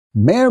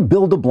Mayor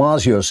Bill de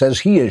Blasio says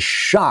he is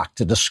shocked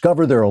to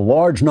discover there are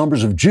large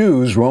numbers of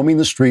Jews roaming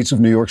the streets of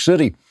New York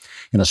City.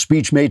 In a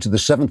speech made to the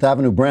 7th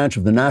Avenue branch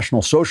of the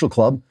National Social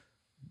Club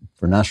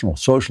for National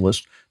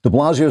Socialists, de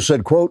Blasio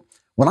said, quote,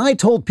 "When I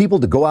told people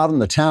to go out in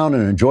the town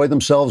and enjoy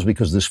themselves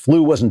because this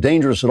flu wasn't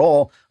dangerous at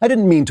all, I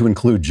didn't mean to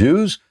include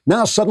Jews.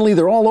 Now suddenly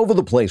they're all over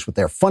the place with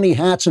their funny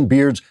hats and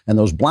beards and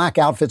those black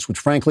outfits, which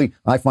frankly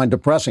I find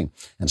depressing.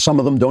 And some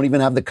of them don't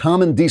even have the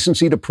common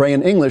decency to pray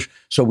in English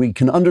so we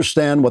can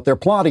understand what they're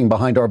plotting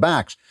behind our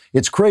backs.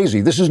 It's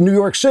crazy. This is New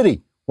York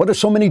City. What are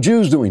so many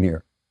Jews doing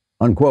here?"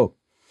 Unquote.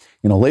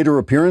 In a later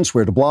appearance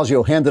where de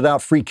Blasio handed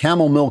out free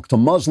camel milk to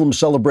Muslims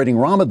celebrating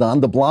Ramadan,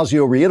 de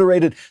Blasio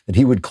reiterated that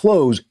he would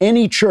close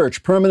any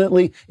church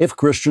permanently if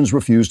Christians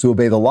refused to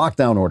obey the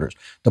lockdown orders.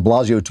 De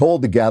Blasio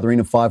told the gathering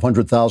of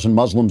 500,000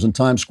 Muslims in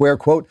Times Square,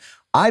 quote,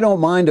 "I don't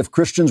mind if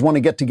Christians want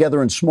to get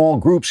together in small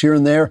groups here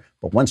and there,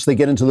 but once they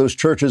get into those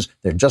churches,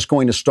 they're just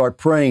going to start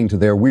praying to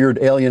their weird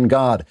alien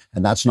God,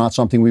 and that's not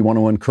something we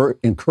want to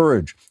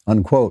encourage,"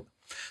 unquote.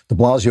 De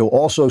Blasio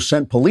also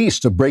sent police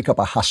to break up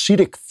a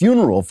Hasidic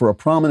funeral for a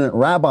prominent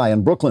rabbi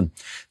in Brooklyn.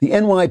 The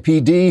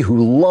NYPD,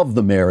 who love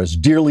the mayor as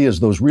dearly as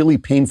those really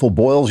painful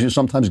boils you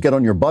sometimes get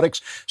on your buttocks,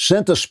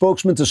 sent a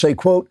spokesman to say,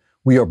 quote,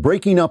 "We are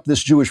breaking up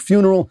this Jewish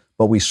funeral,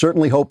 but we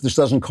certainly hope this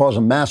doesn't cause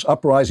a mass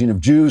uprising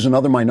of Jews and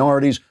other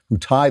minorities who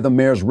tie the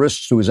mayor's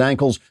wrists to his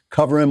ankles,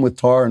 cover him with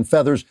tar and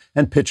feathers,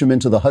 and pitch him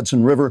into the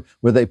Hudson River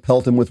where they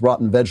pelt him with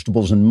rotten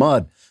vegetables and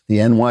mud. The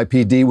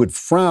NYPD would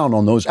frown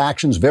on those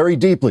actions very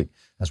deeply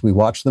as we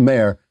watch the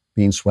mayor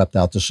being swept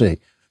out to sea."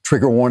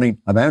 Trigger warning,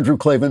 I'm Andrew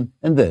Klavan,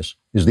 and this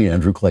is The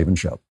Andrew Klavan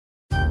Show.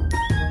 I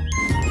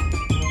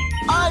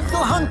feel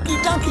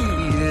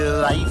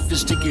hunky-dunky, life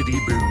is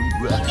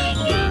tickety-boo.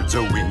 Birds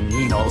are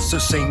winging, also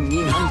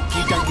singing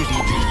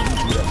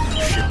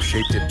hunky-dunky-doo.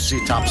 Ship-shaped,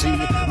 ipsy-topsy,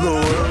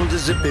 the world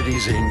is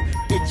zippity-zing.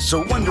 It's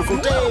a wonderful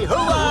day,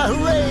 hurrah,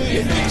 hooray!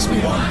 It makes me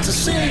want to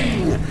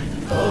sing.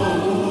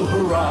 Oh,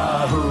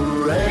 hurrah,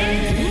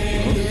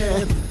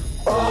 hooray!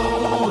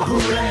 Oh,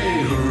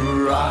 hooray,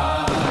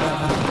 hurrah!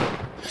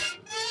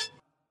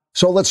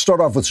 So let's start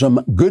off with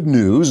some good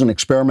news. An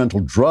experimental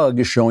drug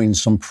is showing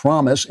some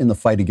promise in the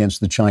fight against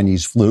the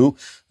Chinese flu.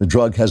 The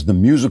drug has the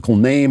musical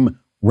name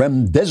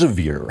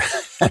Remdesivir.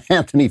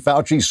 Anthony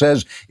Fauci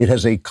says it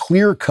has a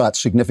clear-cut,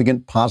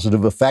 significant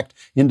positive effect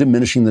in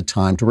diminishing the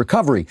time to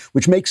recovery,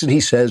 which makes it, he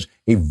says,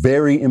 a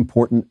very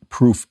important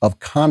proof of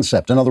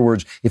concept. In other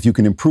words, if you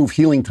can improve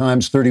healing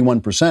times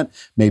 31%,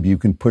 maybe you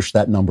can push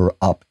that number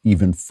up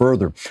even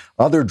further.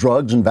 Other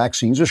drugs and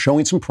vaccines are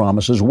showing some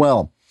promise as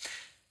well.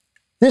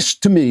 This,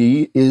 to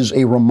me, is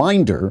a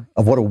reminder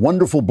of what a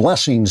wonderful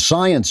blessing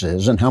science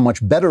is and how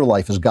much better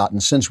life has gotten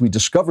since we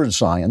discovered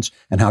science,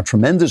 and how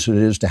tremendous it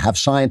is to have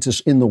scientists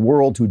in the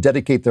world who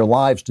dedicate their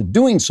lives to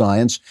doing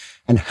science,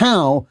 and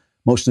how,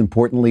 most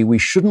importantly, we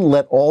shouldn't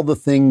let all the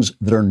things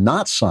that are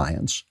not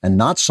science and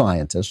not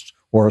scientists,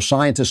 or are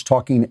scientists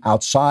talking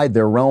outside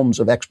their realms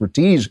of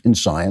expertise in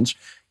science,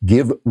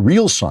 give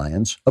real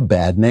science a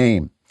bad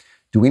name.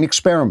 Doing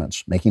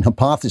experiments, making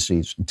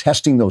hypotheses, and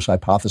testing those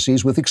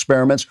hypotheses with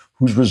experiments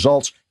whose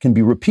results can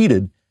be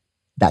repeated,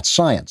 that's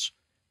science.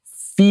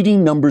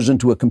 Feeding numbers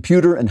into a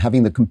computer and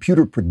having the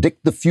computer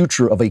predict the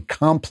future of a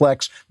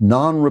complex,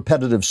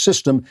 non-repetitive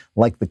system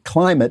like the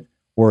climate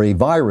or a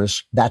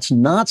virus, that's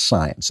not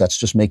science. That's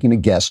just making a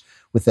guess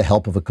with the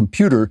help of a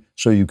computer,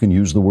 so you can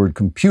use the word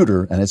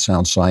computer and it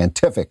sounds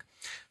scientific.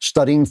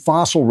 Studying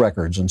fossil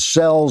records and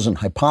cells and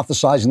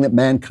hypothesizing that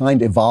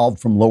mankind evolved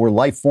from lower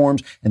life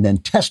forms, and then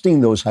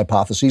testing those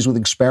hypotheses with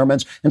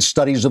experiments and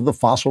studies of the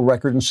fossil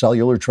record and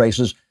cellular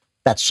traces,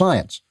 that's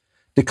science.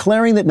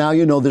 Declaring that now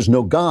you know there's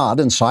no God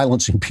and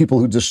silencing people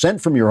who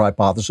dissent from your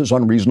hypothesis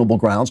on reasonable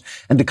grounds,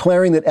 and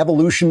declaring that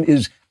evolution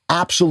is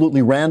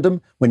absolutely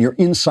random when you're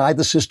inside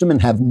the system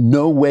and have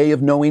no way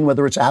of knowing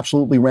whether it's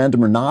absolutely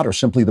random or not, or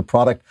simply the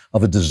product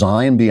of a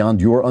design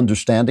beyond your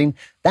understanding,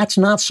 that's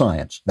not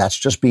science. That's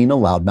just being a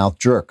loudmouth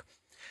jerk.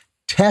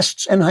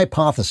 Tests and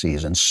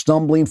hypotheses and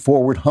stumbling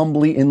forward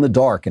humbly in the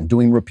dark and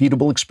doing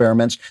repeatable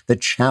experiments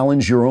that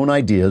challenge your own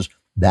ideas,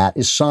 that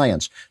is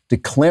science.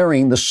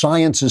 Declaring the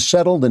science is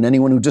settled and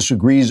anyone who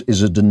disagrees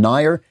is a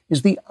denier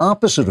is the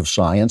opposite of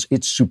science.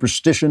 It's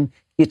superstition.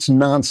 It's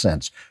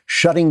nonsense.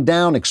 Shutting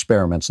down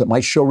experiments that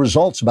might show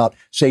results about,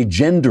 say,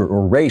 gender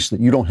or race that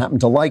you don't happen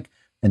to like,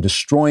 and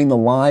destroying the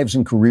lives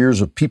and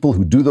careers of people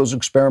who do those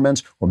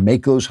experiments or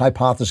make those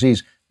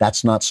hypotheses,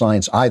 that's not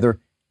science either.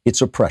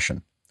 It's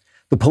oppression.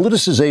 The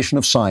politicization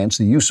of science,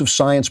 the use of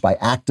science by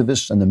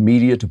activists and the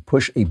media to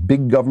push a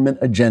big government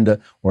agenda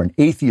or an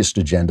atheist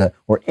agenda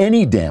or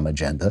any damn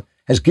agenda,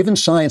 has given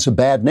science a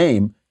bad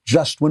name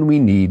just when we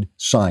need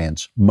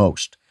science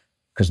most.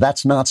 Because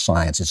that's not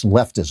science, it's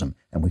leftism.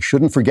 And we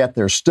shouldn't forget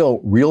there's still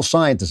real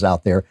scientists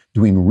out there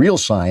doing real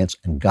science,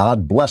 and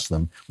God bless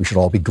them. We should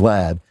all be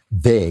glad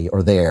they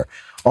are there.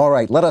 All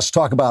right, let us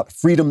talk about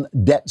Freedom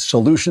Debt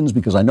Solutions,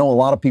 because I know a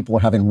lot of people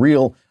are having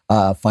real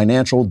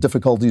financial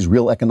difficulties,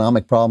 real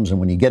economic problems. And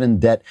when you get in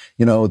debt,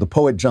 the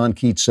poet John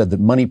Keats said that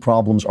money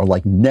problems are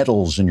like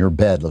nettles in your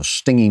bed, those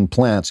stinging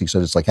plants. He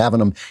said it's like having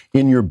them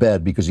in your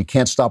bed because you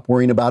can't stop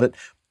worrying about it.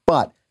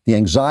 But the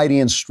anxiety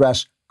and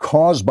stress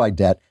caused by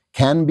debt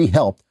can be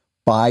helped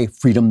by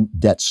Freedom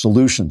Debt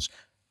Solutions.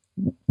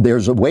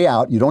 There's a way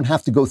out. You don't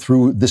have to go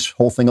through this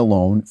whole thing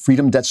alone.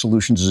 Freedom Debt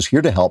Solutions is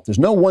here to help. There's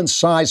no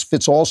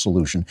one-size-fits-all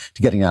solution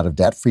to getting out of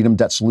debt. Freedom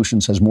Debt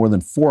Solutions has more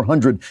than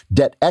 400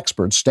 debt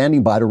experts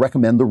standing by to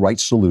recommend the right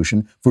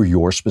solution for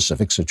your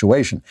specific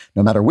situation.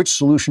 No matter which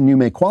solution you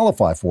may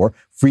qualify for,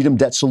 Freedom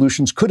Debt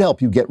Solutions could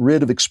help you get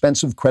rid of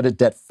expensive credit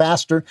debt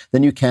faster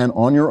than you can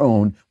on your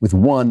own with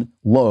one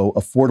low,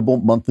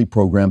 affordable monthly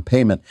program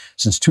payment.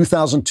 Since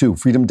 2002,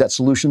 Freedom Debt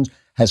Solutions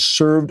has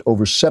served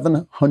over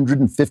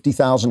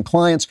 750,000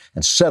 clients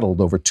and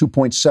settled over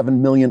 2.7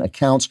 million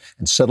accounts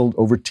and settled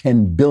over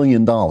 $10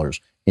 billion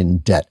in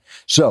debt.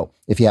 So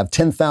if you have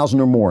 $10,000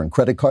 or more in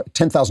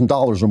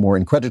 $10,000 or more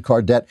in credit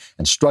card debt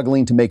and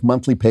struggling to make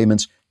monthly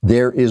payments,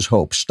 there is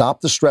hope.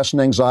 Stop the stress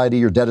and anxiety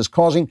your debt is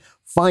causing.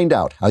 Find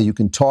out how you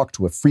can talk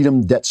to a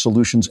Freedom Debt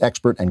Solutions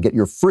expert and get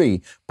your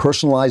free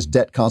personalized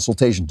debt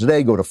consultation.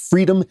 Today, go to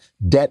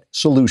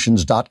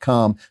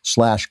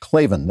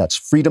freedomdebtsolutions.com/Klavan. That's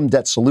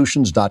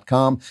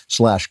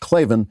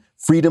freedomdebtsolutions.com/Klavan.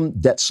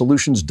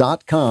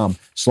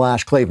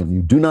 freedomdebtsolutions.com/Klavan.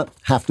 You do not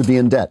have to be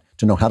in debt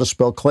to know how to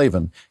spell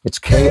Klavan. It's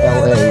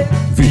Klavan.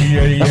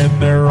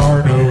 There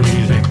are no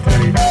E's in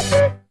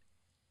Klavan.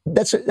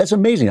 That's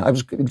amazing. I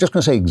was just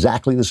going to say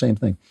exactly the same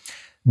thing.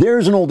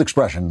 There's an old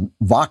expression,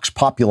 vox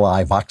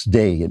populi, vox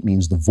Dei. It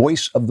means the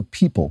voice of the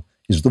people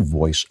is the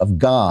voice of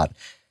God.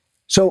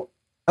 So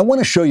I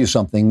want to show you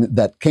something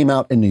that came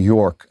out in New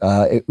York.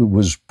 It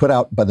was put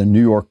out by the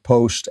New York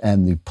Post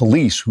and the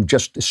police, who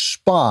just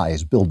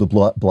despise Bill de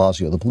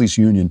Blasio, the police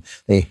union.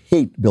 They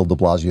hate Bill de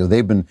Blasio.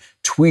 They've been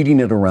tweeting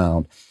it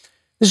around.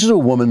 This is a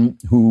woman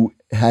who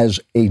has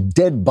a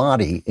dead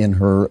body in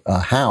her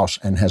house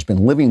and has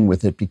been living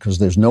with it because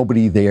there's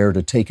nobody there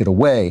to take it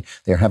away.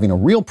 They're having a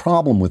real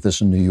problem with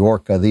this in New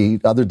York. The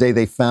other day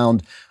they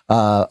found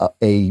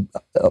a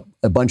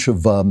bunch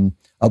of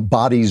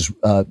bodies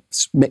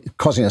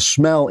causing a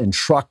smell in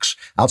trucks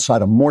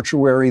outside a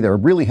mortuary. They're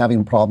really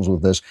having problems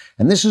with this.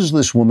 And this is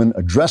this woman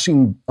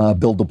addressing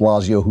Bill de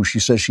Blasio, who she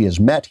says she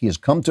has met. He has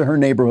come to her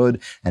neighborhood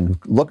and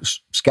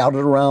scouted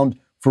around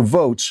for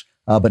votes.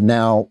 But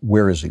now,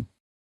 where is he?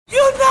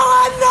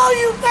 I know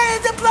you,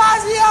 Mayor de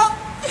Blasio,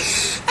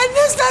 and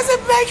this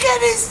doesn't make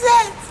any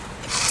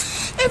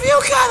sense. If you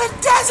gotta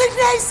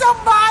designate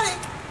somebody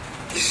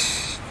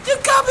to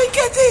come and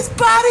get these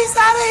bodies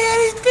out of here,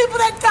 these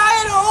people that die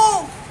at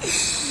home,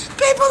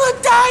 people are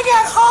dying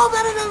at home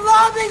at an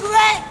alarming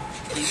rate.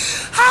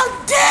 How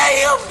dare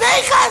you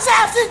make us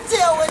have to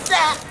deal with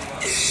that?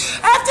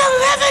 After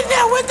living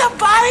there with the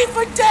body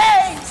for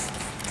days.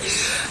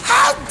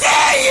 How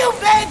dare you,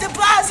 Mayor de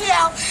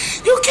Blasio?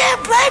 You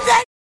can't blame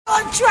that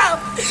on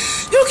Trump.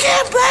 You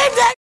can't blame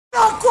that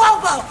on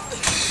Cuomo.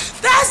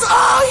 That's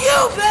all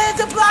you, Mayor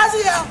de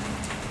Blasio.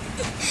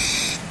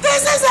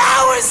 This is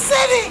our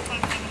city.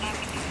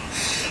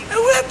 And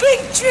we're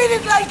being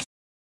treated like.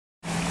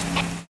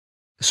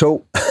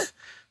 So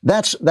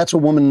that's a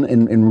woman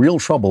in real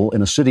trouble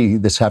in a city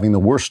that's having the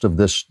worst of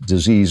this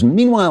disease. And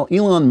meanwhile,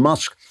 Elon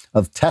Musk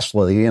of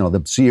Tesla, the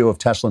CEO of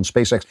Tesla and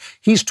SpaceX,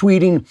 he's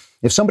tweeting,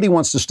 if somebody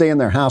wants to stay in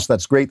their house,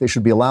 that's great. They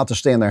should be allowed to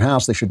stay in their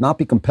house. They should not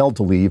be compelled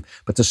to leave.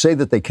 But to say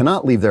that they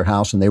cannot leave their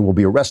house and they will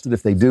be arrested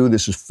if they do,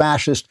 this is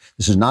fascist.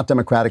 This is not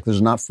democratic. This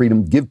is not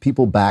freedom. Give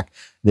people back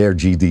their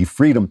GD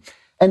freedom.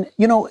 And,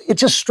 it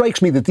just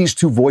strikes me that these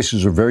two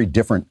voices are very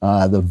different.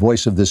 The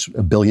voice of this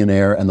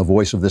billionaire and the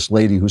voice of this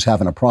lady who's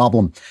having a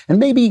problem. And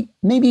maybe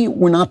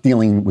we're not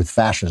dealing with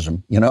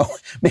fascism,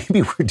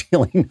 Maybe we're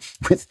dealing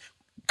with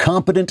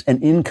competent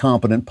and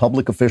incompetent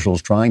public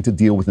officials trying to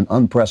deal with an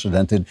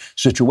unprecedented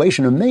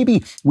situation. And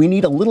maybe we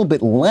need a little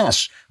bit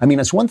less. I mean,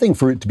 it's one thing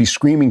for it to be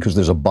screaming because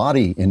there's a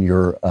body in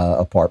your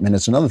apartment.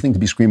 It's another thing to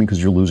be screaming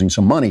because you're losing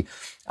some money.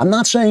 I'm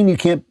not saying you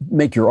can't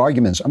make your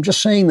arguments. I'm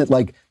just saying that,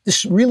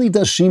 this really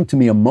does seem to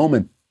me a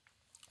moment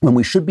when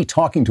we should be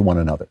talking to one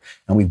another.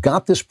 And we've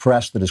got this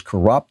press that is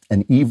corrupt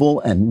and evil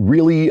and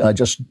really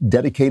just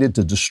dedicated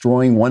to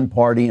destroying one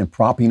party and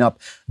propping up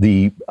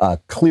the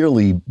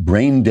clearly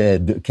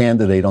brain-dead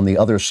candidate on the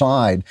other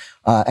side.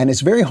 And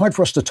it's very hard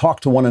for us to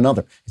talk to one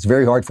another. It's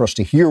very hard for us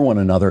to hear one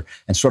another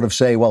and sort of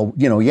say, well,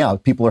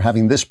 people are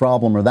having this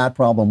problem or that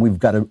problem. We've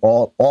got to,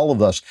 all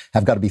of us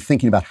have got to be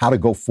thinking about how to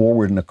go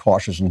forward in a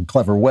cautious and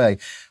clever way.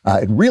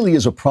 It really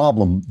is a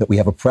problem that we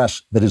have a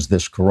press that is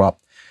this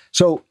corrupt.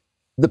 So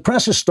the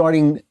press is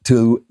starting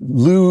to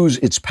lose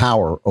its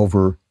power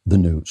over the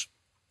news.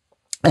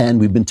 And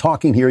we've been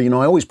talking here,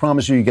 I always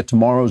promise you get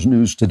tomorrow's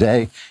news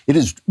today. It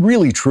is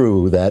really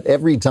true that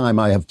every time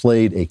I have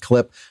played a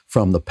clip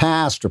from the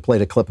past or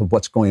played a clip of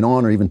what's going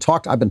on or even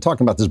talked. I've been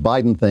talking about this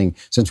Biden thing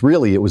since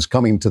really it was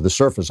coming to the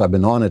surface. I've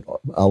been on it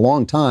a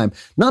long time,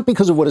 not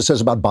because of what it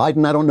says about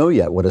Biden. I don't know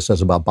yet what it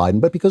says about Biden,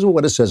 but because of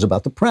what it says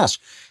about the press.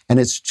 And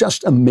it's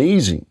just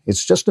amazing.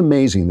 It's just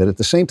amazing that at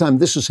the same time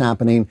this is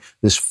happening,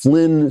 this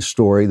Flynn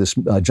story, this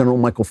General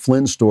Michael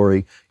Flynn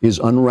story is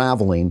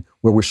unraveling,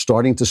 where we're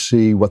starting to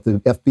see what the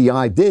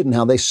FBI did and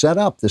how they set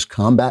up this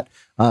combat,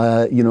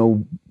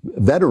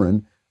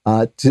 veteran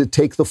to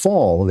take the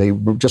fall. They,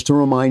 just to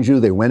remind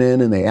you, they went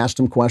in and they asked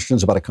him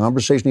questions about a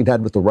conversation he'd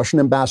had with the Russian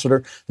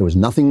ambassador. There was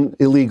nothing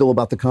illegal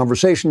about the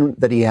conversation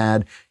that he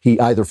had. He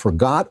either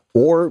forgot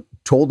or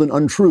told an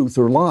untruth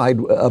or lied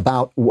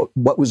about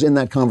what was in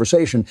that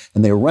conversation,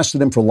 and they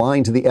arrested him for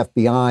lying to the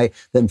FBI,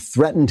 then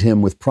threatened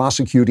him with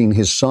prosecuting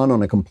his son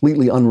on a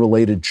completely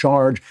unrelated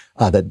charge,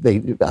 a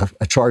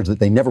charge that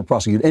they never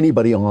prosecuted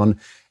anybody on.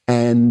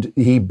 And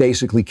he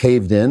basically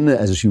caved in,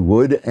 as you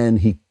would, and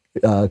he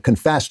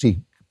confessed. He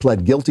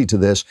pled guilty to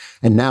this,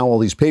 and now all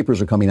these papers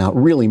are coming out,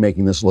 really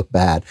making this look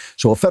bad.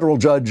 So a federal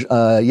judge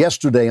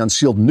yesterday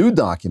unsealed new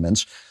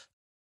documents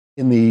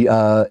in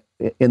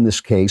this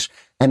case,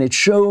 and it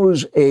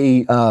shows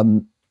a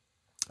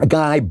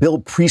guy, Bill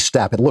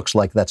Priestap, it looks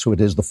like that's who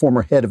it is, the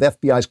former head of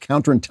FBI's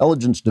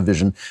counterintelligence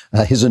division.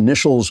 His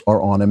initials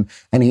are on him.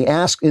 And he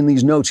asks in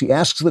these notes, he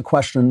asks the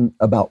question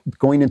about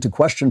going into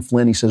question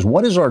Flynn. He says,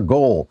 what is our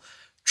goal?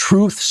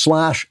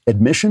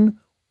 Truth/admission,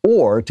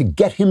 or to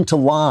get him to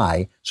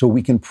lie so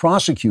we can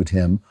prosecute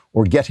him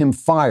or get him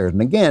fired?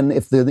 And again,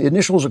 if the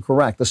initials are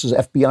correct, this is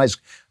FBI's,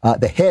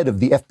 the head of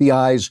the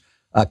FBI's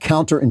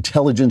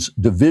counterintelligence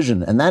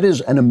division. And that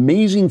is an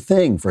amazing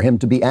thing for him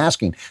to be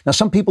asking. Now,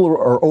 some people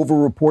are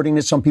over-reporting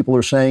it. Some people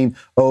are saying,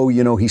 oh,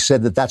 he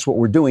said that that's what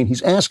we're doing.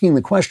 He's asking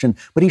the question,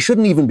 but he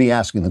shouldn't even be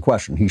asking the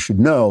question. He should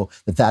know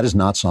that that is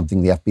not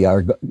something the FBI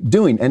are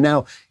doing. And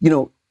now,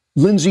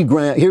 Lindsey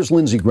Graham, here's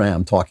Lindsey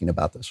Graham talking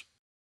about this.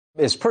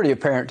 It's pretty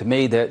apparent to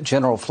me that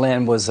General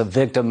Flynn was a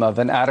victim of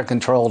an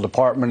out-of-control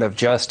Department of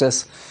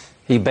Justice.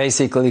 He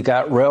basically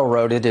got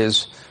railroaded.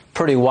 It's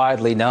pretty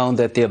widely known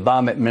that the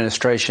Obama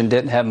administration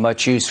didn't have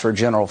much use for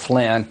General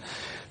Flynn.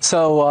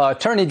 So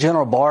Attorney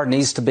General Barr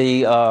needs to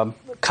be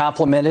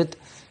complimented.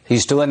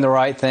 He's doing the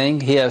right thing.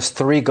 He has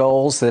 3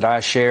 goals that I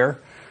share: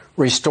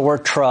 restore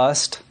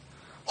trust,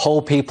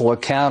 hold people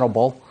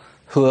accountable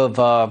who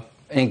have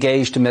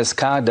engaged in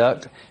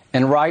misconduct,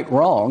 and right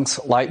wrongs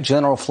like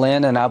General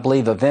Flynn and I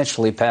believe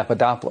eventually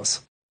Papadopoulos.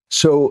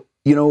 So,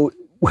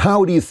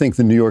 how do you think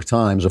the New York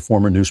Times, a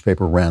former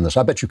newspaper, ran this?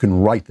 I bet you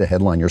can write the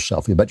headline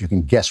yourself. I bet you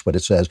can guess what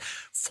it says.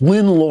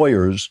 Flynn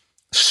lawyers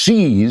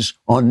seize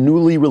on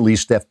newly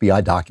released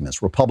FBI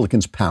documents.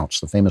 Republicans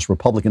pounce, the famous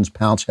Republicans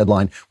pounce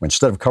headline, where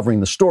instead of covering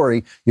the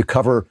story, you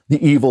cover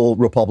the evil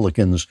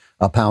Republicans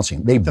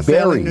pouncing. They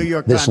bury New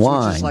York this Times,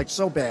 line. which is like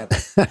so bad.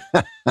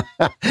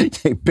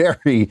 They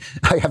bury,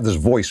 I have this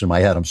voice in my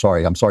head. I'm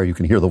sorry you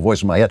can hear the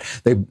voice in my head.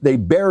 They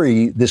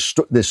bury this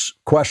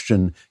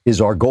question, is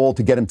our goal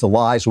to get him to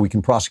lie so we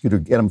can prosecute or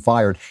get him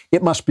fired?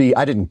 It must be,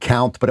 I didn't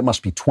count, but it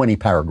must be 20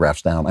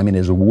 paragraphs down. I mean,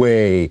 it's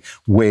way,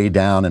 way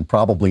down, and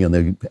probably in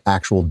the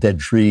actual Dead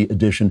Tree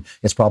edition,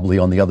 it's probably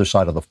on the other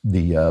side of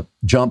the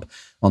jump,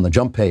 on the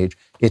jump page.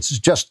 It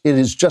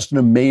is just an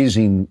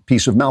amazing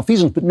piece of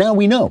malfeasance. But now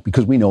we know,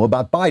 because we know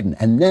about Biden.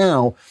 And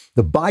now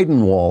the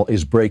Biden wall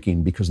is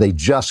breaking because they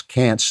just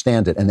can't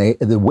stand it. And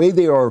the way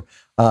they are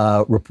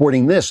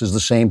reporting this is the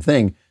same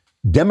thing.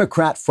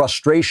 Democrat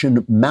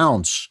frustration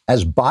mounts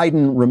as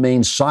Biden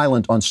remains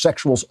silent on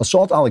sexual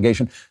assault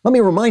allegation. Let me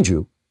remind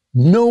you,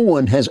 no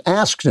one has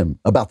asked him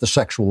about the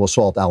sexual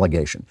assault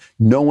allegation.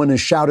 No one has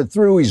shouted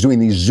through. He's doing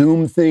these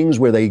Zoom things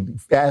where they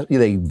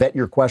vet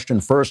your question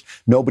first.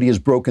 Nobody has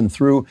broken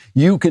through.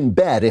 You can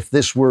bet if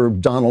this were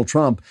Donald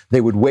Trump,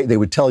 they would wait. They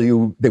would tell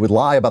you, they would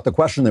lie about the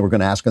question they were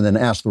going to ask and then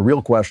ask the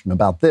real question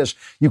about this.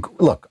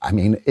 Look, I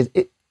mean,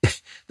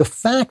 the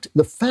fact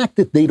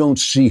that they don't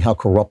see how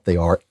corrupt they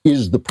are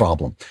is the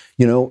problem,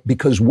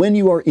 because when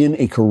you are in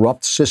a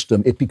corrupt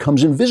system, it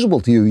becomes invisible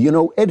to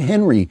you. Ed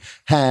Henry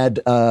had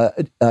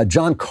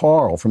John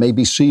Carl from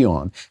ABC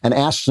on and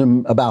asked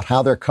him about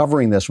how they're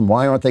covering this and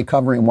why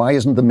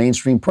isn't the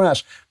mainstream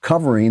press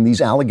covering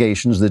these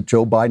allegations that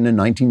Joe Biden in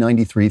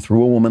 1993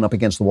 threw a woman up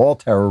against the wall,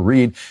 Tara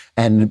Reid,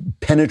 and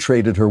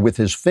penetrated her with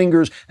his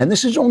fingers. And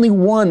this is only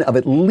one of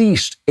at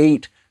least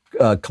 8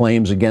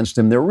 claims against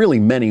him. There are really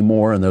many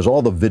more, and there's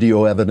all the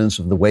video evidence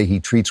of the way he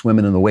treats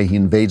women and the way he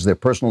invades their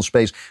personal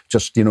space.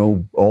 Just,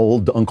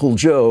 old Uncle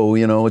Joe,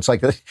 it's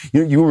like,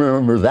 you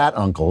remember that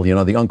uncle,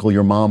 the uncle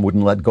your mom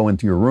wouldn't let go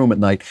into your room at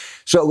night.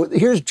 So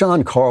here's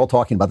John Carl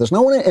talking about this. And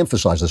I want to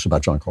emphasize this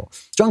about John Carl.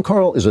 John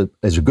Carl is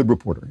a good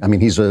reporter. I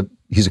mean, he's a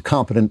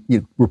competent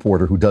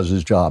reporter who does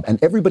his job,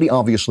 and everybody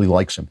obviously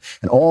likes him,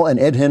 and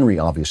Ed Henry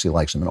obviously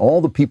likes him, and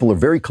all the people are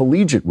very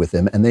collegiate with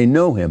him, and they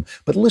know him.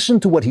 But listen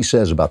to what he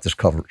says about this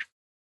coverage.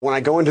 When I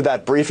go into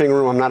that briefing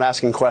room, I'm not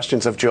asking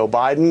questions of Joe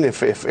Biden.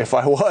 If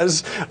I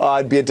was,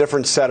 it'd be a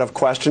different set of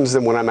questions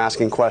than when I'm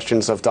asking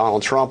questions of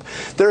Donald Trump.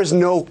 There is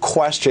no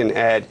question,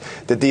 Ed,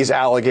 that these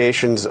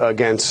allegations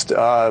against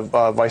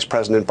Vice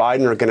President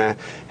Biden are going to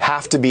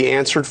have to be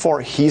answered for.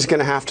 He's going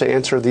to have to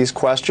answer these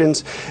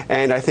questions.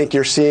 And I think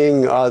you're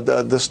seeing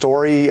the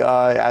story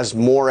as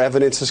more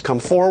evidence has come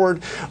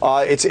forward.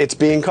 It's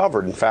being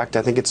covered. In fact,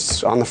 I think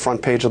it's on the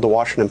front page of the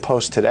Washington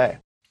Post today.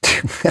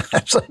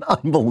 That's an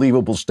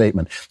unbelievable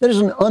statement. That is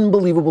an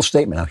unbelievable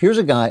statement. Now, here's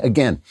a guy,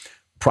 again,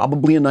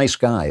 probably a nice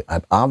guy,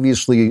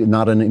 obviously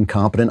not an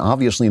incompetent,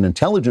 obviously an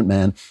intelligent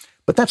man,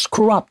 but that's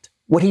corrupt.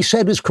 What he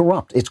said is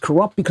corrupt. It's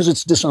corrupt because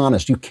it's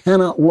dishonest. You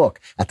cannot look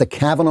at the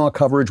Kavanaugh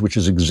coverage, which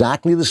is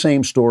exactly the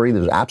same story.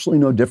 There's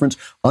absolutely no difference.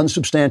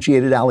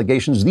 Unsubstantiated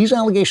allegations. These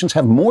allegations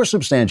have more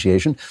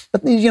substantiation,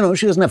 but,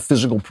 she doesn't have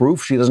physical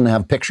proof. She doesn't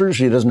have pictures.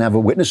 She doesn't have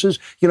witnesses.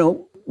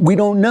 We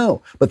don't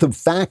know. But the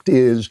fact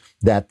is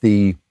that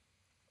the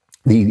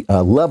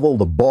level,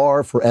 the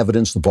bar for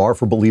evidence, the bar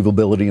for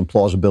believability and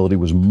plausibility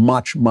was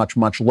much, much,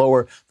 much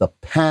lower. The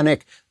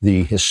panic,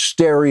 the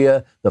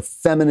hysteria, the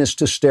feminist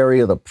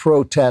hysteria, the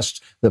protests,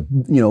 the,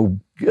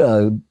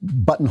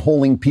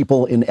 buttonholing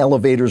people in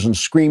elevators and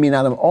screaming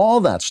at them,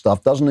 all that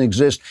stuff doesn't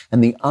exist.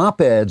 And the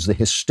op-eds, the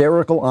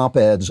hysterical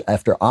op-eds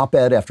after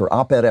op-ed after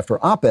op-ed after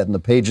op-ed in the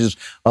pages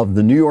of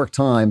the New York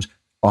Times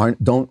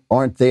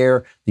aren't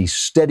there. The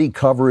steady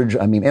coverage.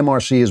 I mean,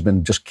 MRC has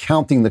been just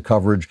counting the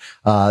coverage.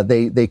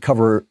 They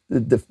cover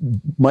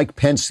Mike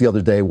Pence the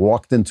other day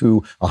walked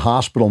into a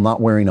hospital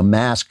not wearing a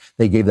mask.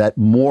 They gave that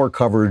more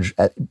coverage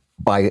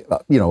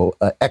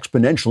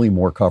exponentially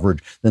more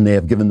coverage than they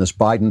have given this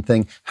Biden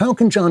thing. How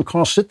can John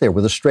Cross sit there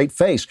with a straight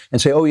face and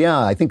say, "Oh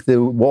yeah, I think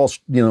the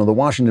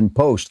Washington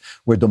Post,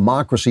 where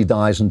democracy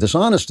dies in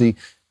dishonesty,"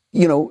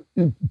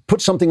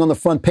 put something on the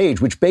front page,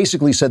 which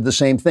basically said the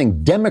same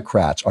thing.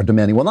 Democrats are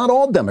demanding. Well, not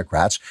all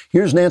Democrats.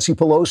 Here's Nancy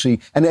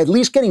Pelosi, and at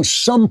least getting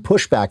some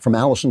pushback from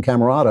Allison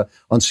Camerata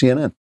on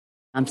CNN.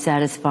 I'm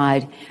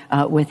satisfied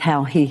with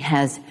how he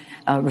has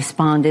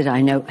responded.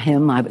 I know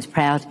him. I was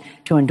proud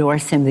to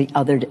endorse him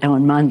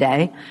on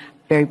Monday.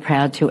 Very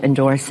proud to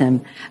endorse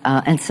him.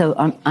 And so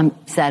I'm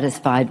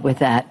satisfied with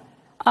that.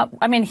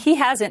 He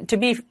hasn't, to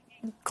be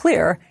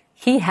clear,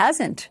 he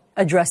hasn't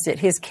addressed it.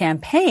 His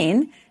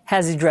campaign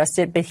has addressed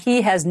it, but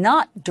he has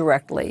not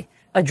directly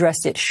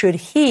addressed it. Should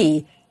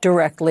he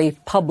directly,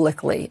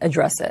 publicly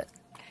address it?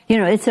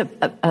 It's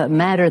a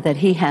matter that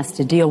he has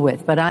to deal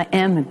with, but I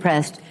am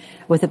impressed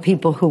with the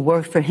people who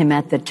worked for him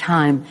at the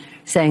time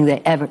saying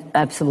they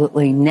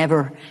absolutely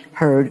never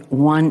heard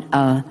one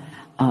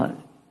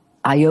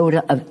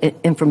iota of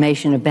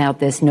information about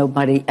this.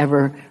 Nobody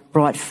ever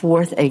brought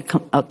forth a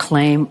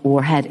claim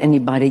or had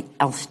anybody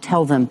else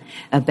tell them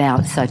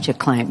about such a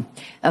claim.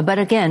 But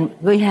again,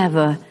 we have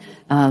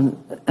an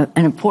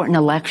important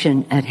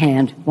election at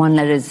hand, one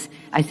that is,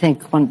 I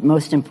think, one of the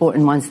most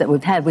important ones that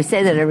we've had. We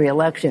say that every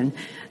election,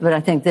 but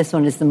I think this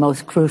one is the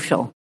most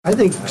crucial. I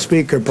think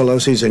Speaker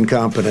Pelosi's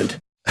incompetent.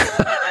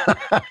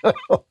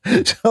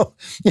 So,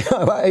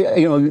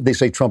 they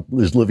say Trump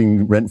is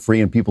living rent-free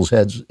in people's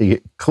heads.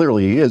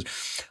 Clearly he is.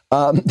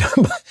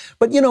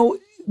 But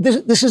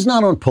this is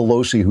not on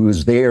Pelosi, who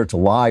is there to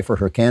lie for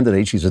her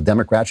candidate. She's a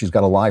Democrat. She's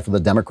got to lie for the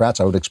Democrats.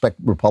 I would expect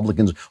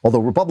Republicans, although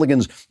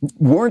Republicans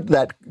weren't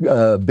that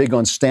big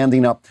on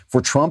standing up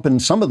for Trump,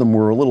 and some of them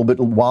were a little bit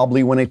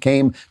wobbly when it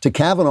came to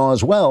Kavanaugh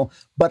as well.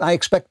 But I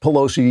expect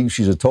Pelosi,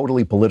 she's a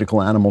totally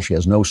political animal. She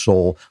has no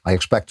soul. I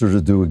expect her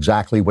to do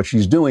exactly what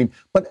she's doing.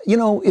 But,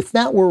 if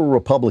that were a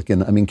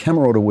Republican,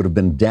 Camerota would have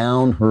been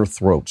down her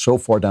throat, so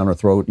far down her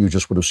throat, you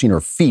just would have seen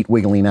her feet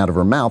wiggling out of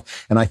her mouth.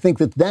 And I think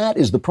that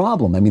is the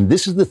problem.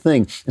 This is the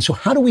thing. And so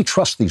how do we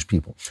trust these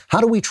people? How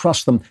do we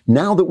trust them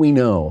now that we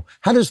know?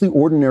 How does the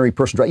ordinary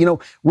person try?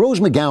 Rose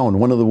McGowan,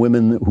 one of the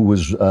women who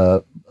was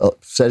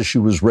says she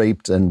was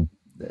raped, and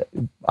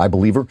I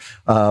believe her,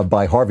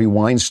 by Harvey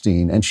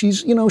Weinstein. And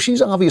she's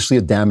obviously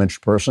a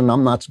damaged person.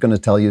 I'm not going to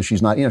tell you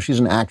she's not, she's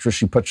an actress.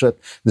 She puts up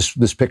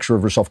this picture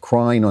of herself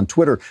crying on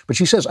Twitter. But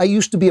she says, "I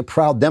used to be a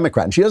proud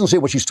Democrat." And she doesn't say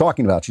what she's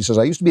talking about. She says,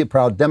 "I used to be a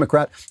proud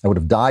Democrat. I would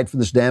have died for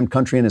this damn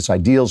country and its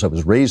ideals. I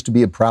was raised to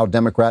be a proud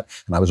Democrat.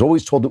 And I was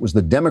always told it was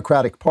the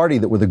Democratic Party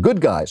that were the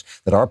good guys,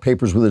 that our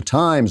papers were the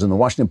Times and the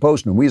Washington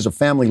Post. And we as a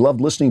family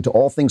loved listening to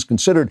All Things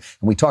Considered.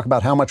 And we talk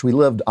about how much we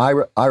loved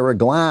Ira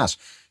Glass."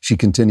 She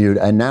continued,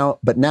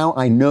 but now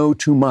I know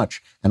too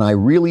much, and I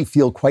really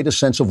feel quite a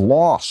sense of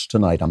loss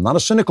tonight. I'm not a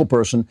cynical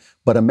person,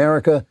 but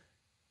America,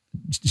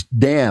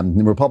 damn,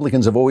 the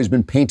Republicans have always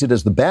been painted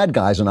as the bad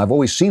guys, and I've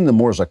always seen them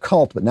more as a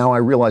cult, but now I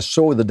realize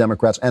so are the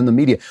Democrats and the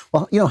media.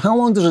 Well, how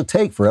long does it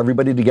take for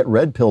everybody to get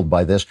red-pilled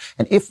by this?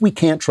 And if we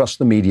can't trust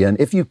the media, and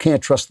if you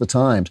can't trust the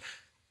Times,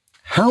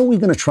 how are we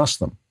going to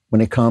trust them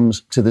when it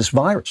comes to this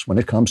virus, when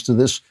it comes to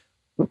this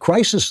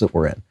crisis that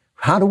we're in?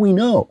 How do we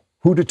know?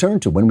 who to turn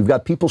to. When we've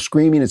got people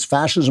screaming it's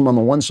fascism on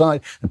the one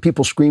side and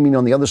people screaming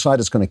on the other side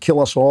it's going to kill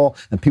us all,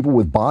 and people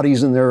with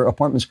bodies in their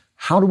apartments,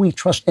 how do we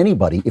trust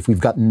anybody if we've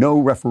got no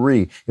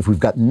referee, if we've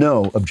got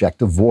no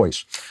objective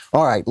voice?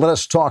 All right, let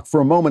us talk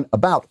for a moment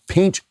about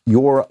Paint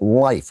Your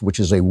Life, which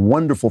is a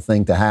wonderful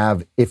thing to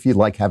have if you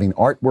like having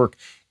artwork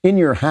in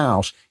your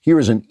house. Here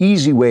is an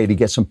easy way to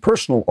get some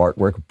personal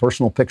artwork, a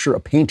personal picture, a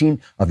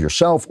painting of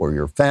yourself or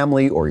your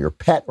family or your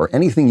pet or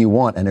anything you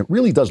want. And it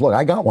really does look,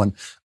 I got one,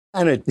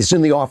 and it's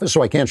in the office,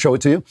 so I can't show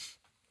it to you.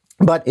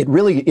 But it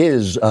really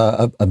is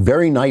a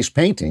very nice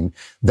painting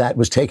that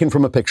was taken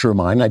from a picture of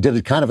mine. I did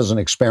it kind of as an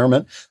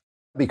experiment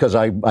because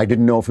I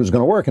didn't know if it was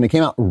going to work. And it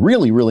came out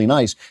really, really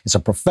nice. It's a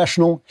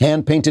professional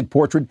hand-painted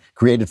portrait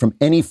created from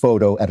any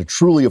photo at a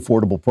truly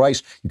affordable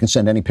price. You can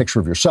send any picture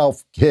of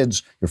yourself,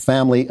 kids, your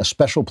family, a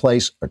special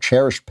place, a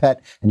cherished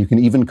pet, and you can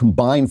even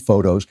combine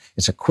photos.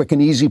 It's a quick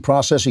and easy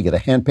process. You get a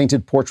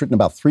hand-painted portrait in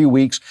about 3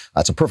 weeks.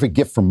 It's a perfect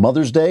gift for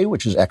Mother's Day,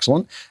 which is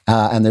excellent.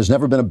 And there's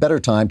never been a better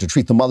time to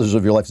treat the mothers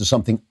of your life to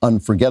something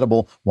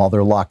unforgettable while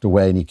they're locked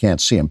away and you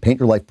can't see them.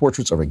 Paint Your Life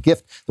portraits are a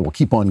gift that will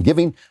keep on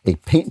giving.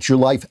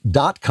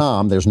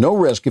 paintyourlife.com. There's no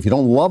risk. If you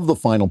don't love the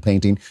final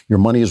painting, your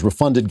money is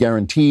refunded,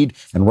 guaranteed.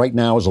 And right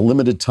now is a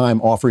limited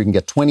time offer. You can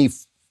get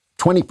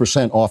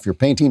 20% off your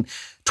painting,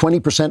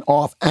 20%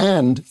 off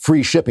and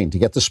free shipping. To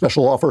get this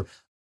special offer,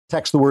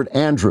 text the word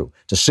Andrew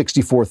to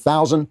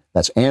 64,000.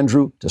 That's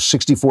Andrew to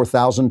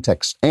 64,000.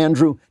 Text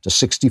Andrew to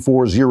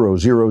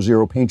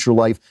 64000. Paint Your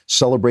Life.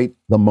 Celebrate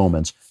the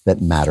moments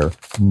that matter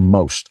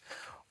most.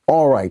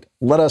 All right,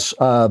 let us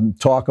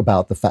talk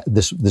about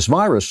this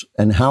virus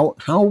and how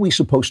are we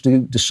supposed to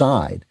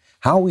decide?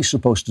 How are we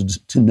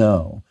supposed to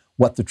know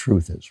what the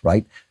truth is,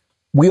 right?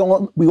 We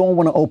all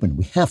want to open.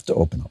 We have to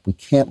open up. We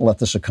can't let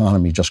this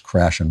economy just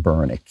crash and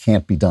burn. It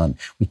can't be done.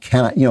 We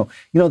cannot,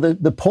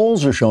 the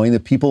polls are showing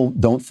that people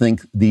don't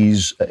think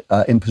these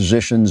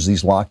impositions,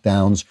 these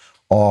lockdowns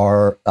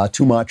are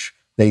too much.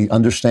 They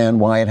understand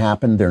why it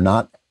happened. They're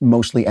not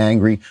mostly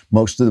angry.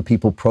 Most of the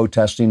people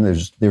protesting,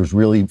 there's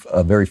really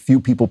very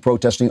few people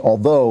protesting.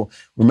 Although,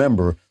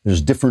 remember,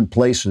 there's different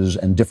places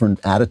and different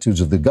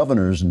attitudes of the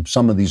governors, and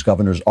some of these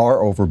governors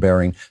are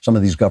overbearing. Some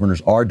of these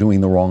governors are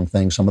doing the wrong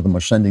thing. Some of them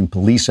are sending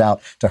police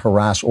out to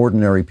harass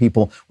ordinary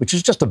people, which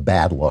is just a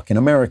bad look. In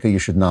America, you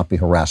should not be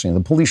harassing.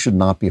 The police should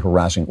not be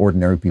harassing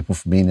ordinary people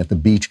for being at the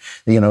beach.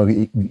 You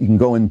can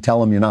go and tell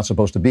them you're not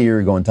supposed to be here.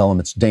 You go and tell them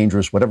it's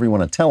dangerous, whatever you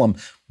want to tell them.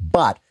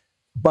 But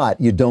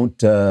you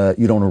don't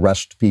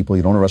arrest people.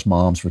 You don't arrest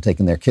moms for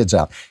taking their kids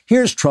out.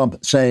 Here's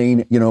Trump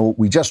saying,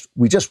 we just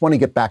want to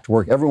get back to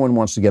work. Everyone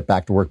wants to get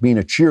back to work, being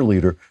a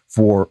cheerleader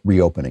for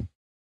reopening.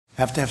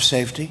 Have to have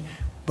safety.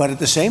 But at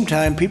the same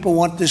time, people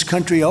want this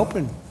country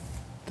open.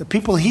 The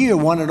people here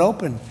want it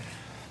open.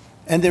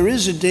 And there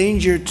is a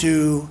danger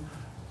to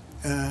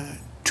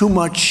too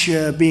much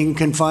being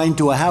confined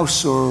to a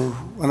house or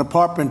an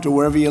apartment or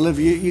wherever you live.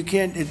 You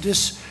can't,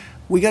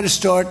 we got to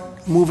start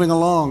moving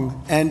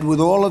along. And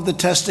with all of the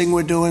testing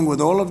we're doing, with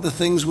all of the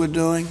things we're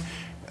doing,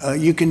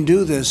 you can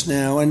do this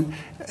now.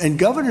 And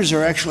governors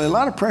are actually, a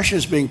lot of pressure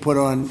is being put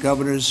on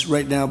governors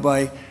right now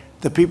by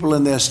the people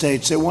in their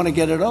states. They want to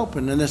get it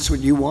open, and that's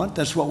what you want.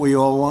 That's what we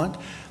all want.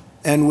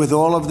 And with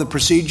all of the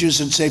procedures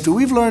and safety,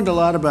 we've learned a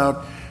lot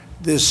about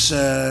this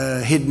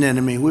hidden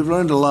enemy. We've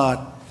learned a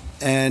lot.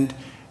 And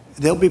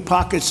there'll be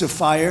pockets of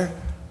fire,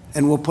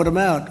 and we'll put them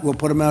out. We'll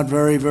put them out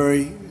very,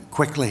 very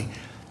quickly.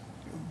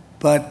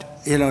 But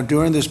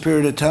during this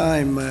period of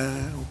time,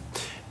 I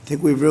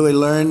think we've really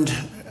learned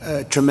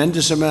a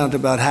tremendous amount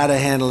about how to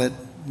handle it.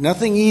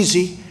 Nothing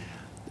easy,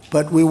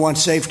 but we want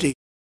safety.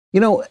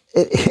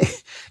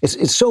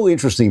 It's so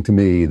interesting to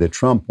me that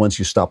Trump, once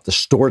you stop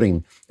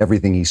distorting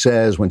everything he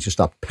says, once you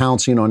stop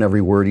pouncing on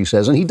every word he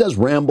says, and he does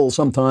ramble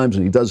sometimes,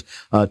 and he does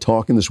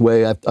talk in this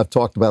way. I've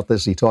talked about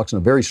this. He talks in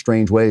a very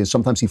strange way.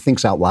 Sometimes he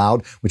thinks out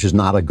loud, which is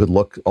not a good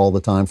look all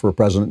the time for a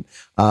president.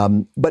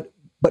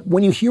 But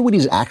when you hear what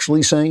he's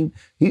actually saying,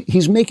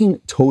 he's making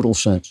total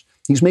sense.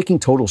 He's making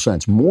total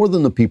sense, more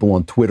than the people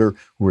on Twitter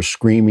who are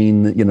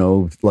screaming,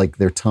 like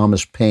they're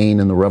Thomas Paine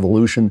and the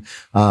revolution,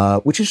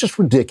 which is just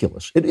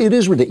ridiculous. It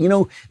is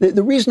ridiculous.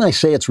 The reason I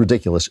say it's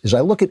ridiculous is I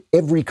look at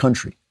every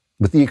country,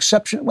 with the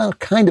exception, well,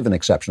 kind of an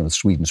exception of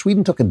Sweden.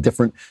 Sweden took a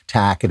different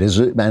tack. It is,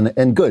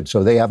 and good.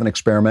 So they have an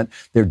experiment.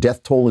 Their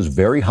death toll is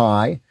very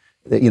high.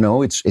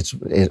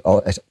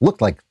 It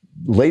looked like,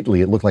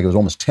 lately, it looked like it was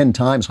almost 10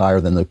 times higher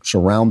than the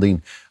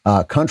surrounding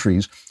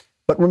countries.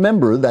 But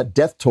remember that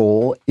death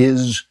toll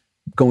is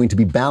going to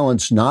be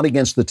balanced not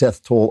against the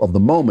death toll of the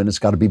moment. It's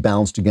got to be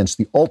balanced against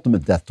the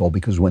ultimate death toll,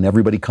 because when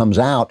everybody comes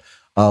out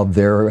of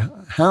their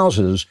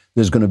houses,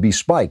 there's going to be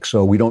spikes.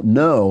 So we don't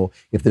know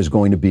if there's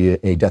going to be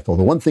a death toll.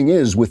 The one thing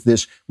is with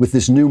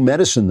this new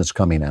medicine that's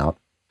coming out,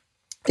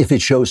 if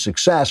it shows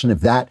success, and if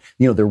that,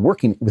 they're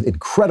working with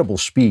incredible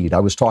speed. I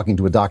was talking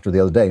to a doctor the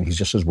other day, and he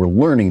just says, we're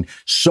learning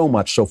so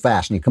much so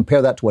fast. And you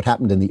compare that to what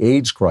happened in the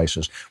AIDS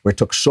crisis, where it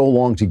took so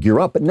long to gear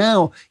up. But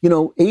now,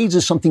 AIDS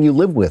is something you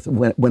live with.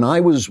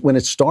 When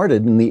it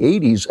started in the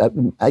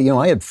 80s,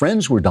 I had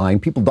friends who were dying,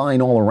 people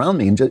dying all around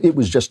me, and it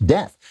was just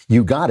death.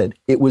 You got it.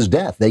 It was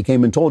death. They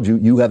came and told you,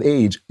 you have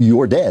AIDS,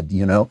 you're dead,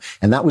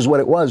 and that was what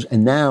it was.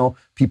 And now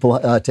people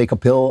take a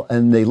pill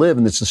and they live.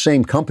 And it's the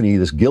same company,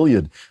 this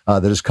Gilead,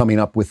 that is coming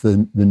up with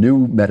the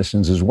new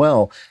medicines as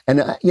well.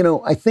 And,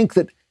 I think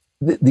that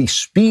the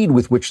speed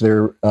with which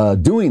they're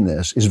doing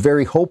this is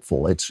very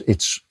hopeful.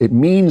 It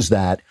means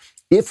that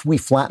if we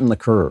flatten the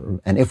curve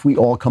and if we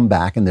all come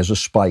back and there's a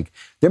spike,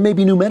 there may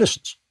be new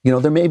medicines.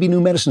 There may be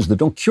new medicines that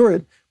don't cure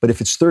it, but if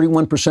it's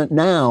 31%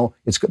 now,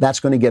 that's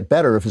going to get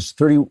better.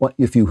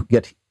 If you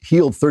get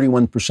healed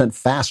 31%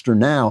 faster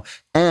now,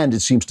 and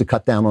it seems to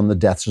cut down on the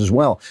deaths as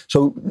well.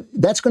 So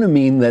that's going to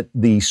mean that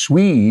the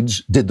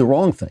Swedes did the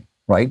wrong thing,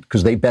 right?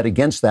 Because they bet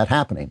against that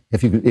happening.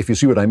 If you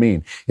see what I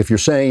mean, if you're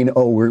saying,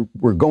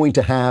 we're going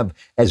to have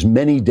as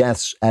many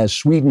deaths as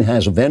Sweden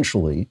has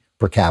eventually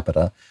per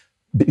capita,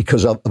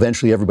 because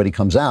eventually everybody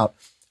comes out,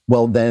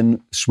 well,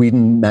 then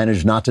Sweden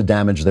managed not to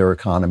damage their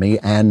economy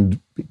and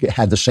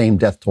had the same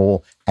death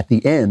toll at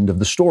the end of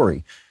the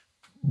story.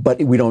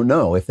 But we don't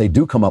know. If they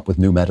do come up with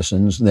new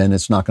medicines, then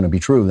it's not going to be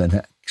true.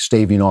 Then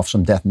staving off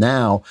some death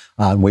now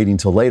and waiting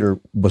till later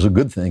was a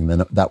good thing.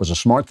 Then that was a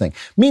smart thing.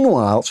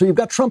 Meanwhile, so you've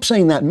got Trump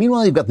saying that.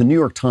 Meanwhile, you've got the New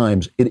York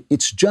Times.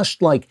 It's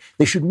just like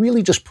they should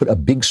really just put a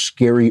big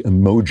scary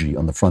emoji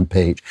on the front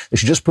page. They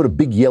should just put a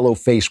big yellow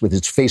face with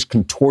its face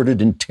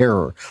contorted in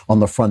terror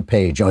on the front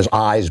page. His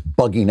eyes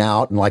bugging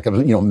out and like a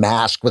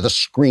mask with a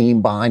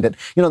scream behind it.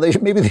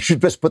 Maybe they should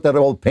just put that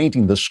old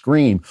painting, The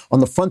Scream, on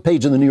the front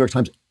page of the New York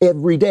Times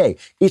every day.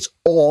 It's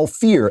all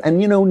fear. And,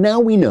 now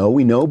we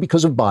know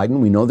because of Biden,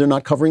 we know they're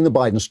not covering the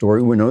Biden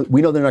story. We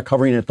know they're not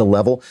covering it at the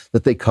level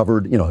that they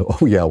covered,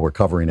 we're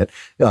covering it.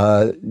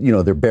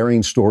 They're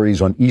burying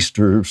stories on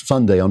Easter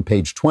Sunday on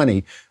page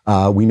 20.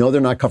 We know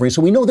they're not covering it.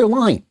 So we know they're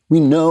lying. We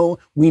know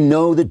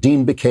that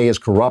Dean Baquet is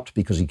corrupt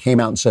because he came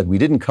out and said, we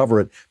didn't cover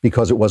it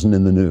because it wasn't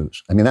in the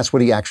news. I mean, that's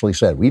what he actually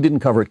said. We didn't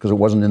cover it because it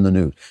wasn't in the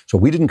news. So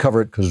we didn't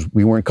cover it because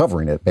we weren't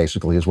covering it,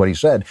 basically, is what he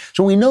said.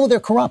 So we know they're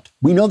corrupt.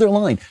 We know they're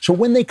lying. So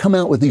when they come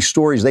out with these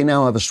stories, they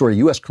now have a story.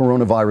 U.S.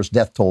 coronavirus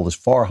death toll is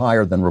far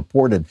higher than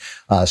reported.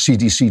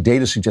 CDC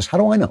data suggests. How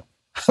do I know?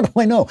 How do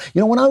I know?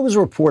 When I was a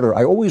reporter,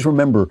 I always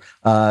remember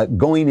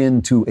going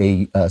into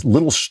a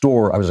little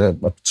store. I was a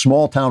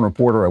small town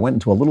reporter. I went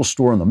into a little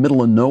store in the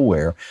middle of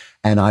nowhere,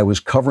 and I was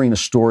covering a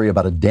story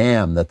about a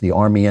dam that the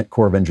Army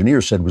Corps of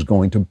Engineers said was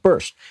going to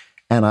burst.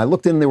 And I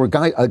looked in, there were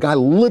a guy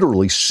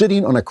literally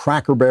sitting on a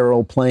Cracker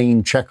Barrel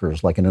playing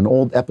checkers, like in an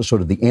old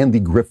episode of the Andy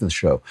Griffith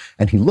Show.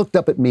 And he looked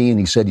up at me and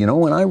he said,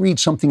 when I read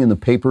something in the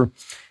paper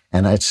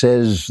and it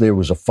says there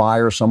was a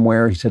fire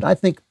somewhere, he said, I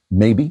think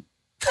maybe.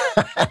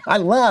 I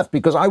laughed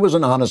because I was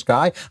an honest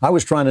guy. I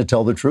was trying to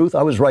tell the truth.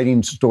 I was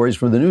writing stories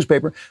for the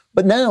newspaper.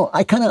 But now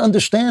I kind of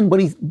understand what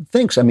he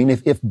thinks. I mean,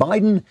 if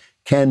Biden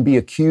can be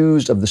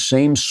accused of the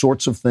same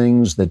sorts of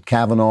things that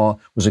Kavanaugh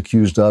was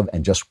accused of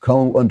and just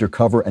go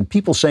undercover, and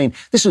people saying,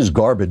 this is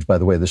garbage, by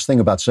the way, this thing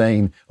about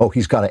saying,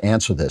 he's got to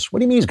answer this. What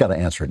do you mean he's got to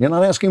answer it? You're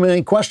not asking him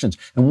any questions.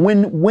 And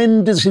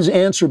when does his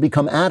answer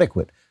become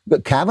adequate?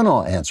 But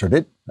Kavanaugh answered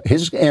it.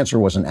 His answer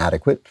wasn't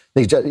adequate.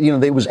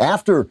 It was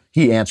after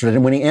he answered it.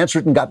 And when he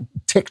answered and got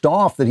ticked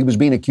off that he was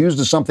being accused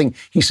of something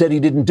he said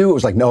he didn't do, it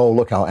was like, no,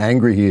 look how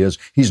angry he is.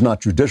 He's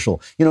not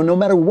judicial. No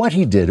matter what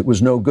he did, it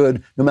was no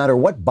good. No matter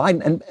what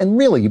Biden, and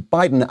really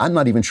Biden, I'm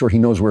not even sure he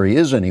knows where he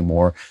is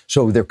anymore.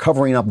 So they're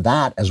covering up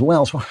that as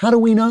well. So how do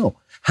we know?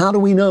 How do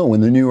we know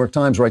when the New York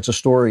Times writes a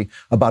story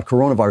about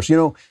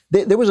coronavirus?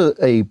 There was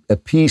a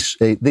piece,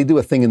 they do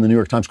a thing in the New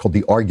York Times called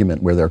The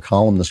Argument, where their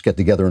columnists get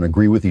together and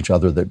agree with each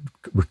other that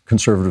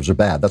conservatives are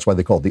bad. That's why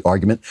they call it The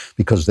Argument,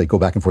 because they go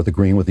back and forth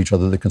agreeing with each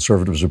other that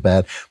conservatives are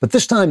bad. But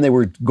this time they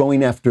were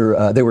going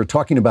after, they were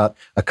talking about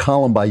a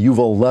column by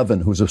Yuval Levin,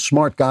 who's a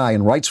smart guy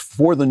and writes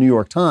for the New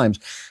York Times.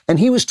 And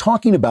he was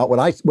talking about what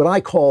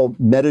I call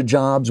meta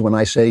jobs, when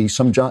I say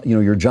some job,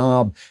 your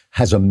job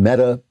has a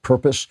meta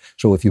purpose.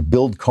 So if you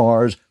build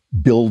cars,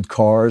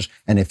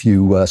 and if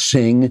you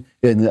sing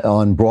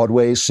on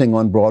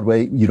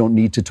Broadway, you don't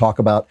need to talk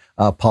about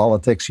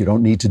politics. You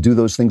don't need to do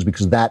those things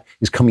because that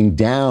is coming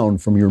down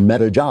from your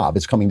meta job.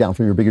 It's coming down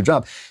from your bigger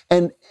job.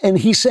 And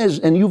he says,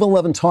 and Yuval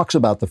Levin talks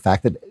about the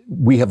fact that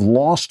we have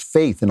lost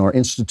faith in our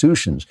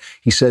institutions.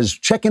 He says,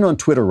 check in on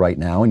Twitter right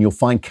now and you'll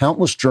find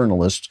countless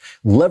journalists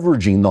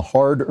leveraging the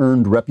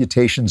hard-earned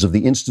reputations of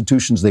the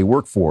institutions they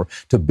work for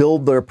to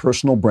build their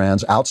personal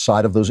brands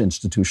outside of those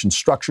institutions'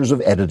 structures of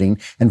editing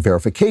and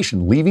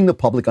verification, leaving the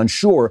public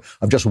unsure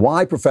of just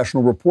why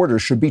professional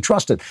reporters should be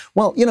trusted.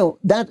 Well,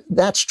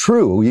 that's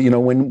true.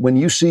 When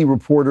you see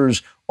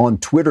reporters on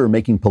Twitter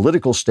making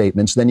political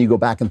statements, then you go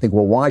back and think,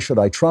 well, why should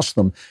I trust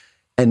them?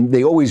 And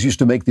they always used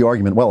to make the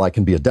argument, well, I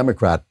can be a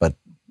Democrat, but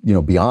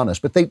be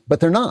honest, but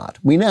they're not.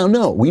 We now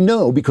know. We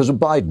know because of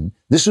Biden.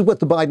 This is what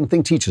the Biden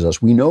thing teaches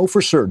us. We know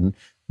for certain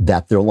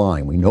that they're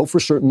lying. We know for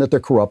certain that they're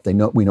corrupt.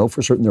 We know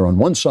for certain they're on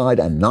one side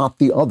and not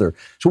the other.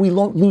 So we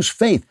don't lose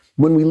faith.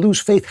 When we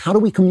lose faith, how do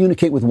we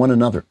communicate with one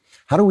another?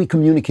 How do we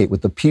communicate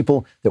with the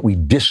people that we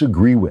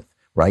disagree with,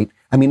 right?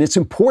 I mean, it's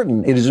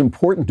important. It is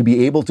important to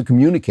be able to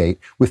communicate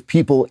with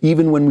people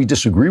even when we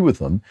disagree with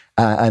them.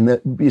 And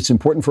it's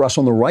important for us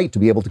on the right to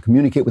be able to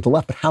communicate with the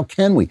left. But how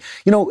can we?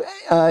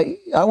 I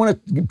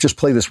want to just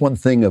play this one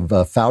thing of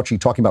Fauci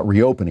talking about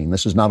reopening.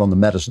 This is not on the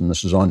medicine.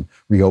 This is on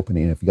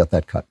reopening, if you got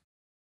that cut.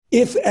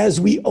 If, as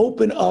we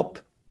open up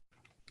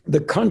the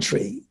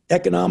country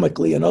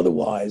economically and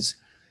otherwise,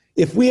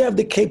 if we have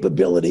the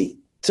capability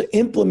to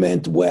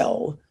implement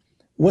well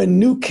when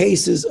new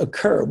cases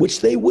occur,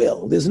 which they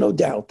will, there's no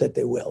doubt that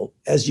they will,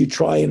 as you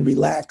try and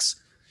relax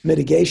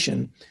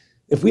mitigation,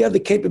 if we have the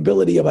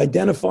capability of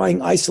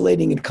identifying,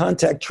 isolating, and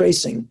contact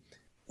tracing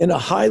in a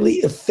highly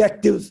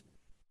effective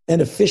and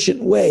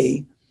efficient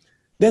way,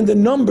 then the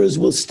numbers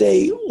will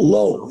stay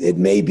low. It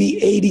may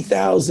be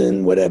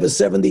 80,000, whatever,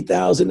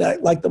 70,000,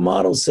 like the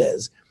model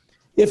says.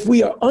 If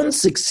we are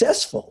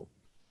unsuccessful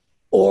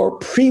or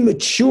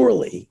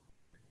prematurely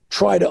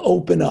try to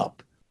open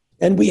up,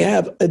 and we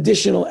have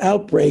additional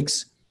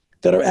outbreaks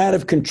that are out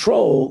of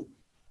control,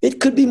 it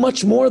could be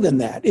much more than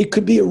that. It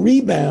could be a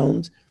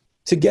rebound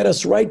to get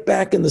us right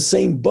back in the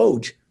same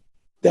boat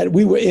that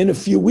we were in a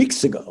few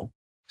weeks ago.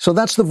 So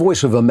that's the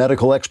voice of a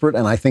medical expert,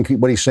 and I think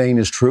what he's saying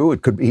is true.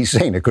 He's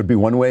saying it could be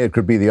one way, it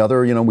could be the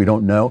other. We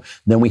don't know.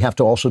 Then we have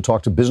to also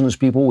talk to business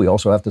people. We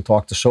also have to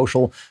talk to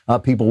social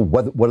people.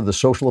 What are the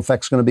social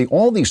effects going to be?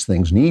 All these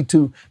things need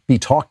to be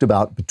talked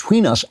about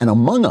between us and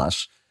among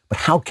us. But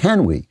how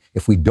can we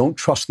if we don't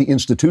trust the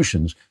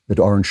institutions that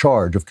are in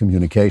charge of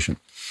communication?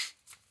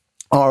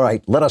 All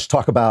right, let us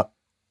talk about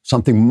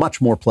something much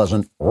more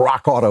pleasant,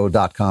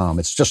 rockauto.com.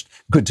 It's just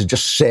good to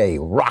just say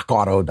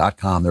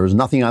rockauto.com. There is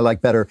nothing I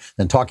like better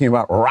than talking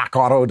about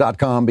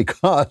rockauto.com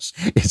because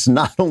it's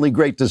not only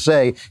great to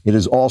say, it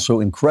is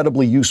also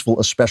incredibly useful,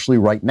 especially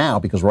right now,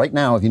 because right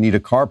now, if you need a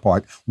car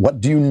part,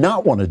 what do you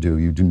not want to do?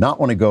 You do not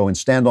want to go and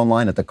stand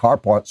online at the car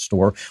parts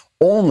store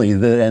only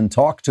then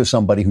talk to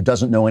somebody who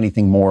doesn't know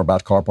anything more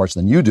about car parts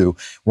than you do.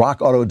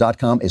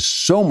 RockAuto.com is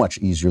so much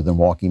easier than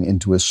walking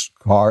into a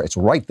car. It's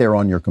right there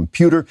on your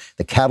computer.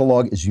 The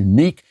catalog is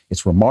unique.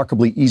 It's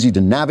remarkably easy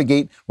to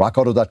navigate.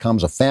 RockAuto.com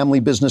is a family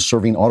business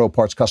serving auto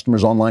parts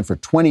customers online for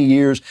 20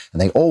 years, and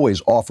they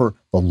always offer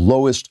the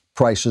lowest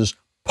prices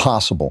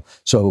possible.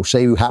 So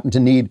say you happen to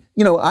need,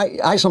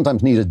 I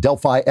sometimes need a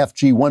Delphi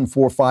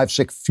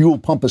FG1456 fuel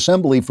pump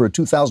assembly for a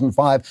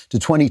 2005 to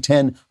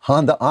 2010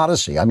 Honda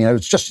Odyssey. I mean, it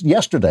was just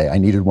yesterday I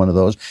needed one of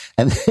those,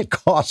 and it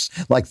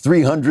costs like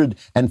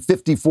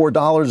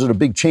 $354 at a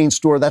big chain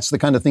store. That's the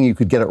kind of thing you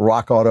could get at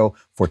Rock Auto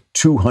for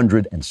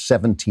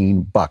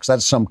 $217.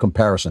 That's some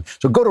comparison.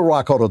 So go to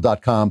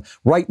rockauto.com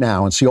right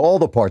now and see all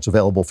the parts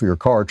available for your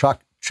car or truck.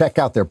 Check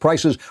out their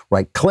prices.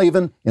 Write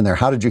Klavan in their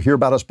How Did You Hear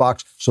About Us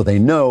box so they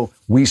know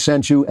we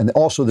sent you. And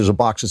also there's a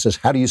box that says,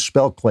 how do you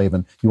spell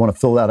Klavan? You want to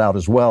fill that out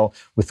as well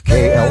with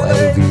Klavan.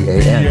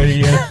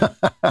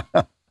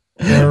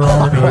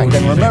 All right,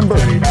 and remember,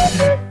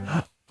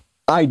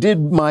 I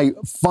did my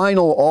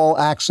final All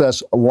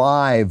Access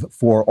Live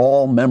for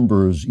all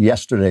members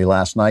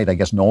last night. I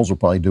guess Knowles will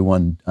probably do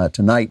one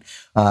tonight.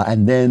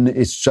 And then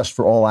it's just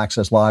for All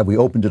Access Live. We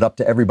opened it up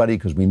to everybody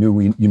because we knew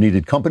you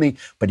needed company,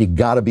 but you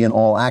got to be an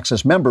All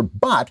Access member.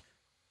 But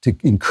to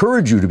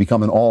encourage you to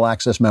become an All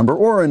Access member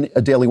or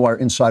a Daily Wire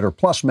Insider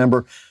Plus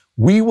member,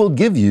 we will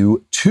give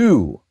you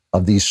 2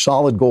 of these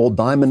solid gold,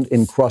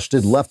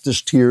 diamond-encrusted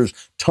leftist tears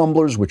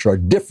tumblers, which are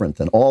different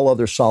than all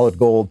other solid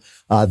gold,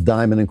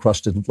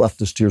 diamond-encrusted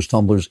leftist tears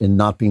tumblers in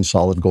not being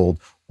solid gold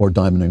or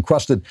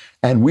diamond-encrusted.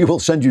 And we will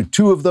send you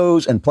 2 of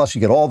those, and plus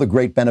you get all the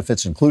great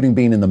benefits, including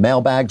being in the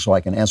mailbag, so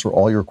I can answer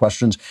all your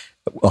questions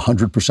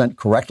 100%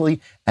 correctly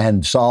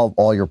and solve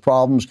all your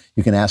problems.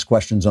 You can ask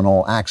questions on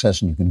All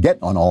Access, and you can get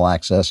on All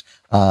Access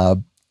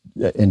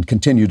and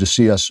continue to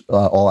see us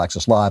All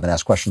Access Live and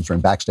ask questions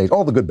during backstage,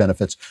 all the good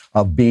benefits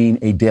of being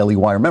a Daily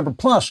Wire member.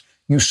 Plus,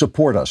 you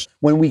support us.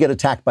 When we get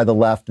attacked by the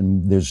left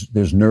and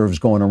there's nerves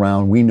going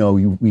around, we know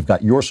we've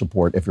got your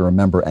support if you're a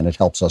member, and it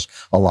helps us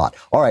a lot.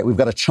 All right, we've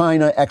got a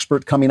China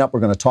expert coming up. We're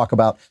going to talk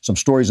about some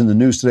stories in the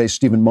news today.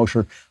 Stephen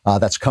Mosher,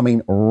 that's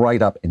coming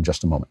right up in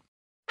just a moment.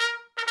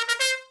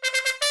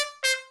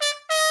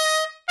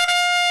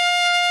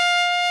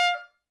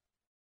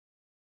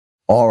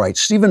 All right.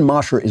 Stephen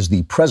Mosher is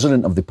the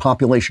president of the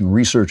Population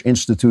Research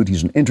Institute.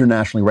 He's an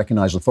internationally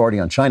recognized authority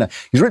on China.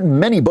 He's written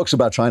many books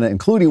about China,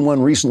 including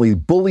one recently,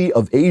 Bully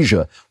of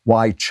Asia,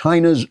 Why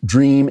China's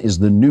Dream is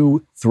the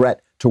New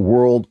Threat to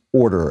World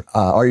Order.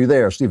 Are you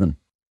there, Stephen?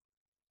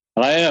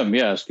 I am,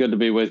 yes. Good to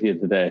be with you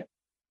today.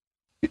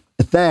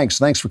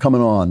 Thanks for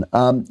coming on.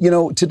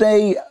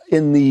 Today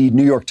in the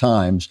New York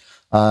Times,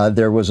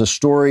 there was a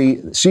story.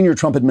 Senior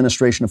Trump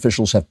administration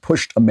officials have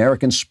pushed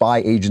American spy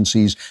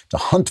agencies to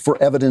hunt for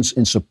evidence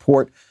in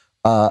support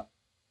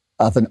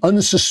of an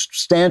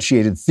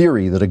unsubstantiated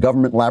theory that a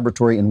government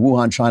laboratory in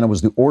Wuhan, China,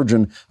 was the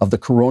origin of the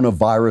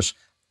coronavirus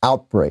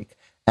outbreak.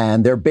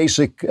 And their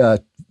basic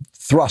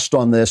thrust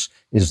on this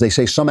is they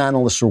say some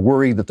analysts are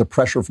worried that the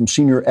pressure from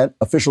senior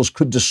officials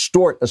could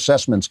distort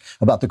assessments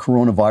about the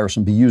coronavirus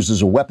and be used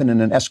as a weapon in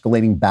an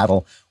escalating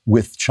battle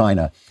with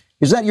China.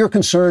 Is that your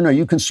concern? Are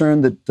you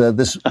concerned that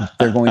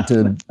they're going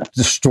to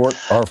distort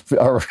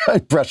our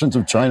impressions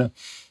of China?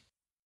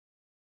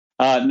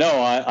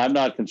 No, I'm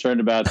not concerned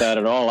about that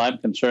at all. I'm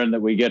concerned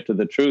that we get to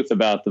the truth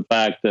about the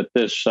fact that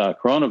this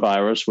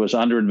coronavirus was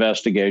under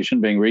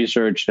investigation, being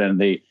researched in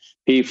the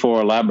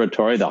P4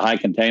 laboratory, the high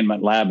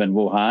containment lab in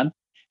Wuhan,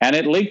 and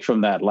it leaked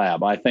from that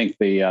lab. I think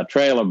the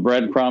trail of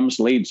breadcrumbs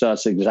leads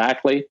us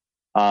exactly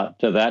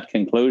to that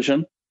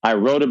conclusion. I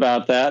wrote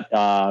about that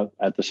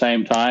at the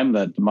same time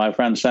that my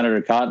friend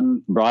Senator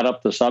Cotton brought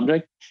up the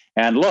subject.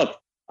 And look,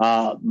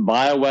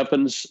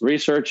 bioweapons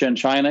research in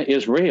China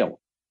is real.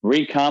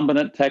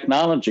 Recombinant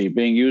technology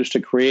being used to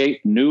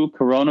create new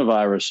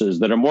coronaviruses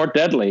that are more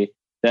deadly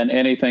than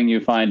anything you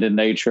find in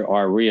nature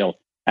are real.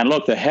 And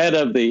look, the head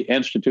of the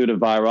Institute of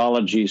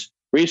Virology's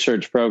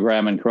research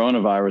program in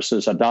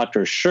coronaviruses, a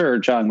Dr. Shi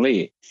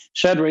Zhongli,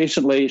 said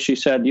recently, she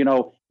said,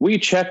 we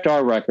checked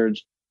our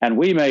records and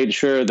we made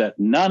sure that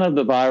none of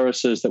the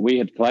viruses that we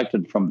had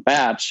collected from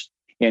bats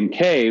in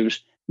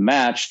caves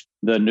matched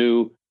the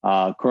new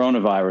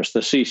coronavirus,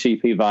 the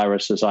CCP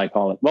virus, as I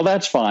call it. Well,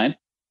 that's fine.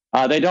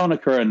 They don't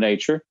occur in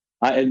nature.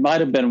 It might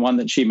have been one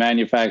that she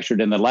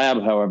manufactured in the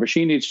lab, however.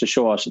 She needs to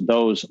show us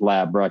those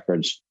lab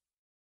records.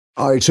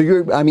 All right. So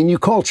you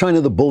call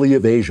China the bully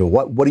of Asia.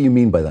 What do you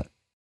mean by that?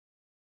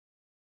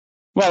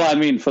 Well, I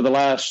mean, for the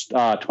last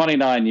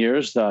 29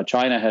 years,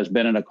 China has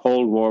been in a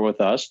Cold War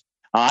with us.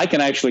 I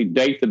can actually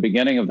date the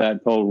beginning of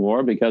that Cold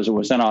War because it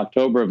was in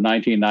October of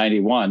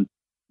 1991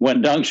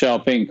 when Deng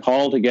Xiaoping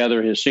called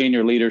together his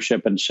senior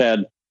leadership and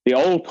said, the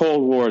old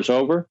Cold War is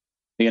over.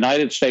 The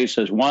United States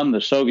has won.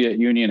 The Soviet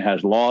Union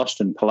has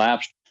lost and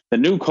collapsed. The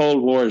new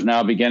Cold War is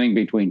now beginning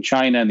between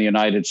China and the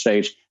United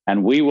States,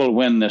 and we will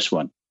win this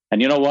one.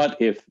 And you know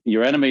what? If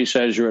your enemy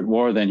says you're at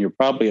war, then you're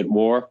probably at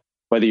war,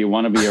 whether you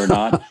want to be or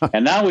not.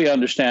 And now we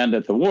understand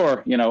that the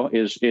war,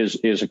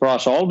 is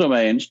across all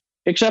domains,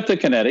 except the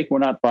kinetic. We're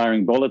not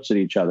firing bullets at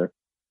each other.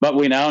 But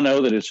we now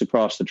know that it's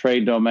across the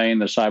trade domain,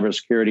 the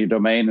cybersecurity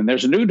domain, and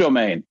there's a new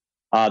domain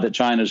that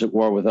China's at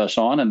war with us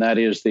on, and that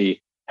is the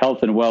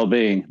health and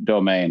well-being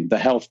domain, the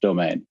health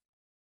domain.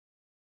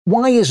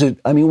 Why is it?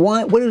 I mean,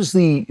 what is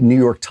the New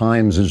York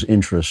Times'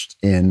 interest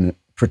in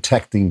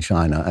protecting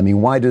China? I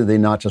mean, why do they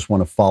not just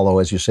want to follow,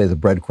 as you say, the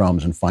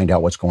breadcrumbs and find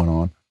out what's going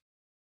on?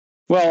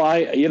 Well,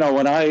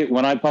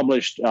 when I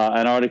published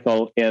an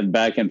article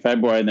back in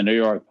February in the New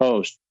York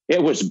Post,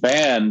 it was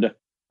banned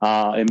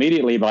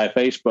immediately by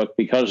Facebook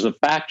because the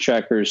fact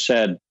checkers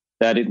said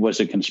that it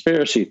was a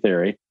conspiracy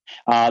theory.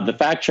 The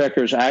fact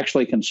checkers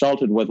actually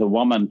consulted with a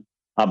woman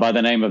by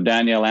the name of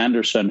Danielle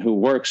Anderson, who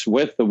works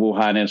with the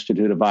Wuhan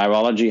Institute of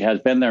Virology, has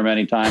been there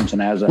many times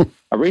and has a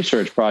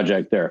research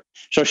project there.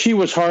 So she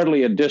was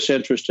hardly a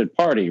disinterested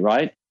party,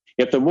 right?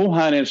 If the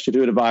Wuhan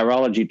Institute of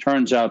Virology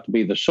turns out to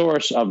be the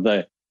source of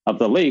the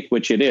leak,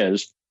 which it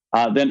is,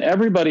 then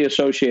everybody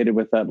associated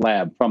with that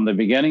lab from the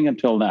beginning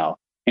until now,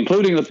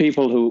 including the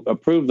people who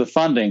approved the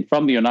funding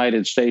from the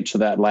United States to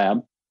that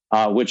lab,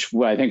 which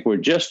I think we're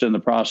just in the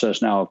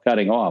process now of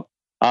cutting off,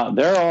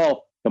 they're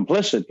all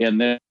complicit in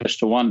this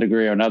to one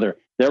degree or another.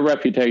 Their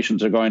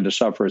reputations are going to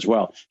suffer as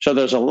well. So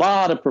there's a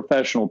lot of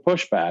professional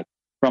pushback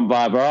from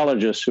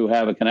virologists who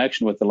have a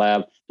connection with the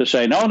lab to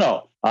say,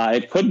 no,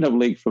 it couldn't have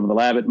leaked from the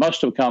lab. It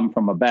must have come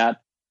from a bat,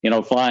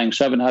 flying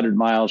 700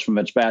 miles from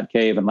its bat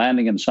cave and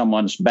landing in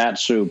someone's bat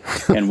soup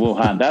in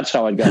Wuhan. That's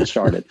how it got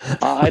started.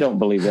 I don't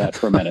believe that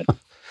for a minute.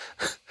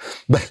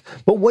 But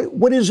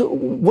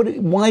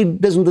why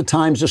doesn't the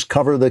Times just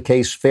cover the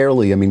case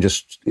fairly? I mean,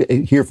 just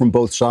hear from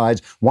both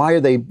sides. Why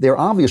are they're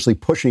obviously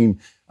pushing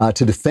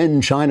to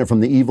defend China from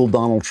the evil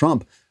Donald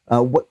Trump.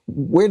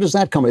 Where does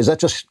that come? Is that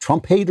just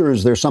Trump hate, or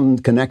is there some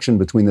connection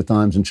between the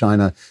Times and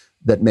China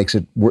that makes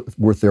it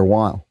worth their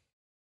while?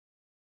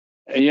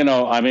 You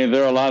know, I mean,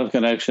 there are a lot of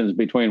connections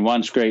between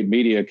once great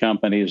media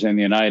companies in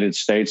the United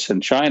States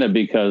and China,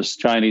 because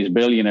Chinese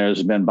billionaires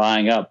have been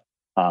buying up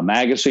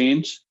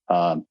magazines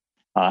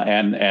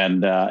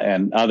and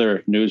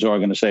other news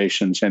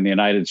organizations in the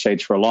United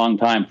States for a long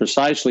time,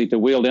 precisely to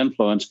wield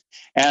influence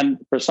and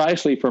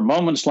precisely for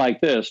moments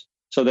like this,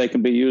 so they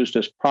can be used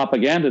as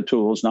propaganda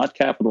tools, not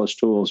capitalist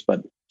tools,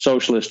 but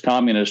socialist,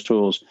 communist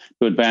tools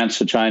to advance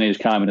the Chinese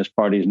Communist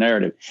Party's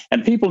narrative.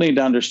 And people need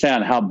to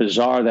understand how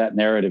bizarre that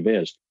narrative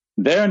is.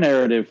 Their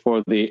narrative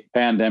for the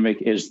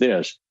pandemic is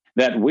this,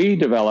 that we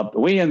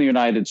in the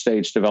United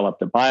States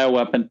developed a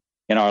bioweapon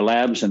in our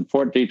labs in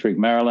Fort Detrick,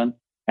 Maryland,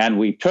 and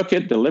we took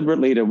it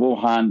deliberately to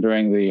Wuhan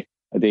during the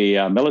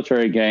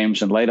military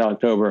games in late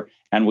October,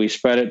 and we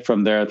spread it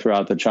from there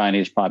throughout the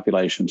Chinese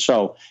population.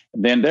 So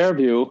in their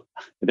view,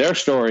 their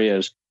story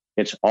is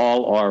it's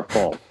all our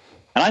fault.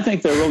 And I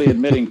think they're really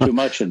admitting too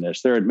much in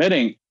this. They're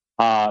admitting,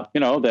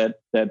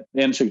 that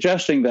in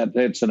suggesting that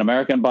it's an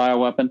American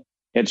bioweapon,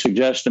 it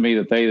suggests to me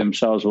that they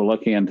themselves were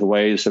looking into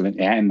ways of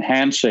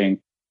enhancing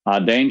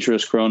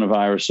dangerous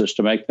coronaviruses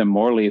to make them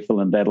more lethal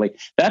and deadly.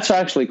 That's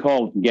actually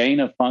called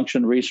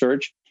gain-of-function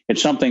research.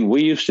 It's something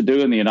we used to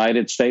do in the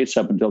United States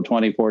up until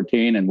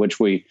 2014,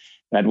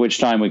 at which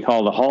time we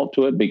called a halt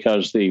to it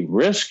because the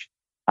risk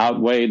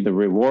outweighed the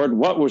reward.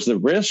 What was the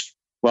risk?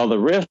 Well, the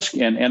risk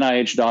in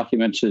NIH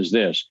documents is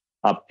this.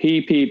 A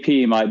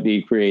PPP might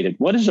be created.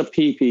 What is a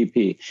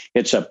PPP?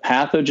 It's a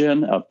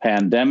pathogen of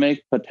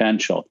pandemic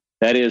potential.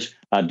 That is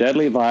a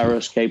deadly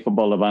virus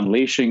capable of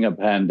unleashing a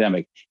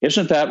pandemic.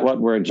 Isn't that what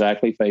we're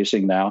exactly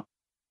facing now?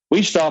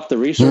 We stopped the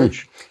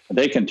research.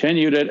 They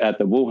continued it at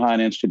the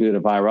Wuhan Institute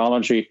of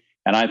Virology.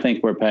 And I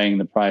think we're paying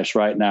the price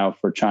right now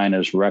for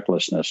China's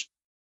recklessness.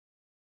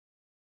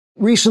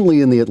 Recently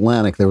in The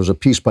Atlantic, there was a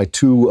piece by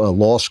two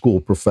law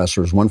school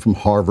professors, one from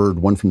Harvard,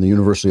 one from the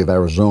University of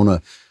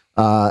Arizona.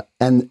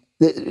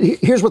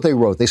 Here's what they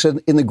wrote. They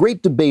said, in the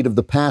great debate of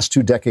the past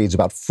 2 decades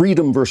about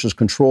freedom versus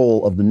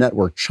control of the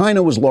network,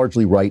 China was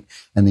largely right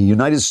and the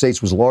United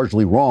States was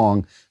largely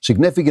wrong.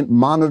 Significant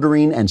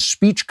monitoring and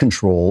speech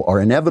control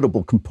are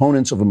inevitable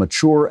components of a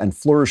mature and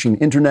flourishing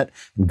internet,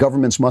 and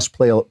governments must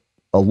play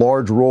a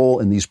large role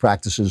in these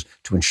practices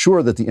to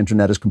ensure that the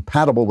internet is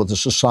compatible with the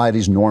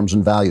society's norms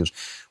and values.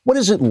 What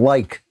is it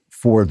like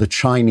for the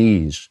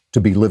Chinese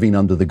to be living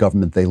under the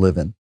government they live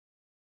in?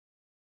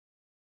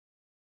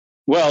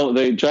 Well,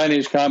 the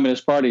Chinese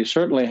Communist Party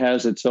certainly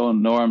has its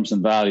own norms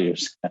and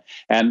values.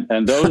 And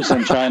those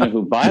in China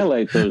who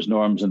violate those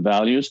norms and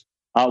values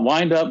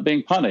wind up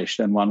being punished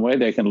in one way.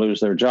 They can lose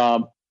their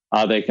job.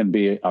 They can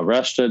be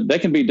arrested. They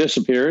can be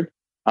disappeared.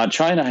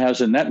 China has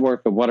a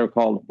network of what are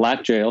called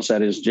black jails,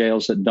 that is,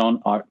 jails that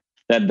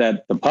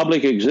that the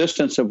public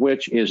existence of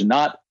which is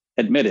not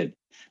admitted,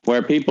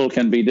 where people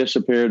can be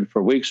disappeared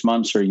for weeks,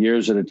 months, or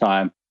years at a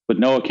time with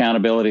no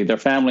accountability. Their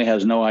family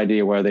has no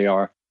idea where they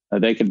are.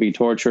 They can be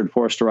tortured,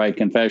 forced to write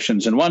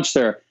confessions. And once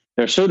they're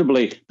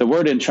suitably, the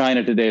word in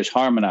China today is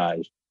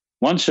harmonized.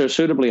 Once they're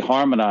suitably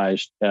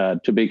harmonized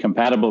to be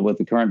compatible with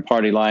the current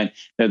party line,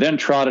 they're then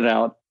trotted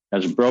out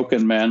as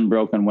broken men,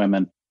 broken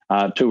women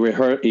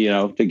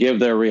to give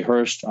their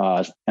rehearsed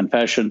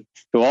confession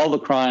to all the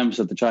crimes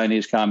that the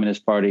Chinese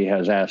Communist Party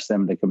has asked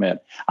them to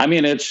commit. I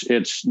mean, it's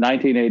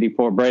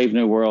 1984, Brave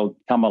New World,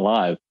 come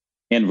alive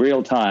in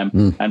real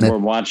time, and we're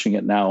watching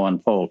it now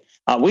unfold.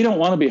 We don't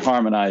want to be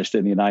harmonized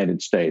in the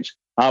United States.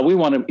 We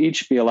want to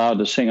each be allowed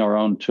to sing our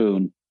own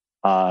tune,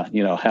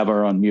 have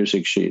our own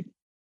music sheet.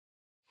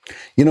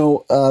 There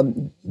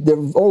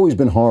have always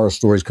been horror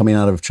stories coming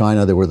out of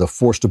China. There were the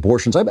forced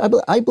abortions.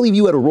 I believe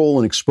you had a role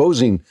in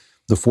exposing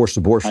the forced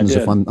abortions.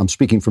 If I'm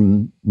speaking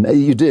from,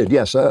 you did,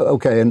 yes,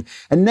 okay. And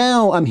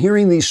now I'm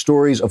hearing these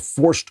stories of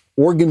forced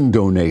organ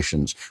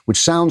donations, which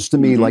sounds to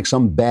me like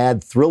some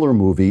bad thriller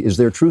movie. Is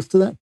there truth to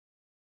that?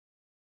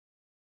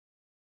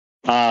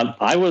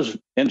 I was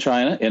in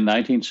China in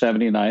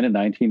 1979 and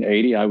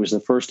 1980. I was the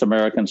first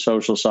American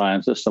social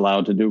scientist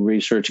allowed to do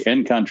research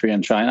in country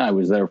in China. I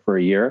was there for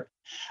a year.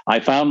 I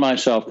found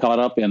myself caught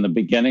up in the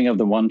beginning of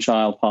the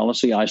one-child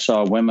policy. I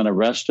saw women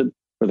arrested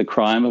for the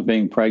crime of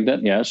being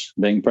pregnant. Yes,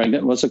 being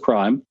pregnant was a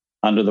crime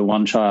under the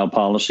one-child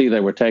policy. They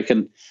were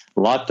taken,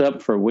 locked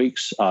up for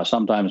weeks,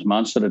 sometimes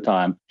months at a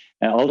time.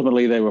 And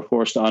ultimately, they were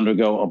forced to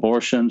undergo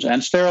abortions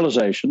and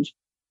sterilizations.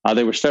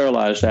 They were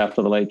sterilized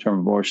after the late-term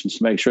abortions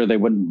to make sure they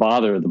wouldn't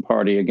bother the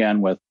party again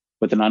with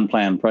an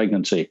unplanned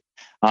pregnancy.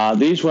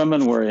 These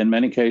women were, in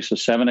many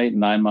cases, 7, 8,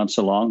 and 9 months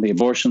along. The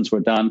abortions were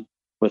done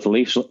with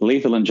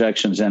lethal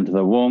injections into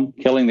the womb,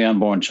 killing the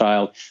unborn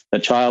child. The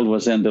child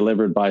was then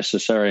delivered by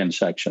cesarean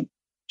section.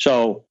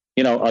 So,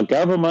 a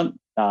government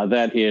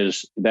that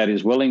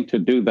is willing to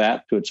do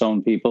that to its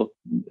own people,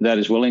 that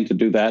is willing to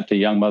do that to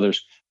young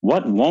mothers,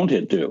 what won't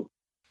it do?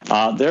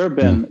 There have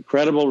been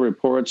credible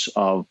reports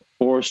of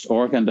forced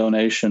organ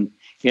donation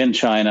in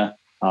China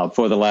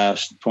for the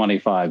last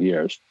 25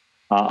 years.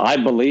 I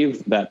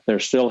believe that they're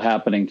still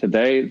happening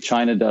today.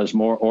 China does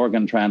more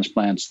organ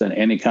transplants than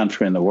any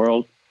country in the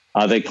world.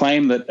 They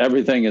claim that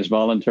everything is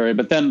voluntary,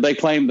 but then they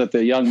claim that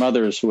the young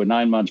mothers who were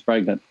 9 months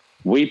pregnant,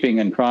 weeping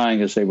and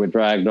crying as they were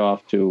dragged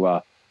off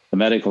to the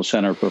medical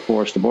center for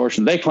forced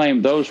abortion, they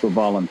claimed those were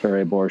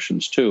voluntary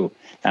abortions too,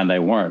 and they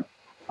weren't.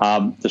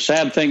 The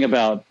sad thing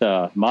about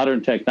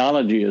modern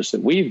technology is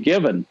that we've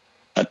given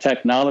a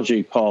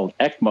technology called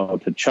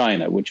ECMO to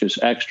China, which is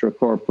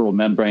extracorporeal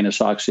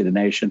membranous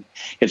oxygenation.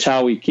 It's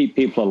how we keep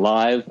people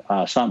alive,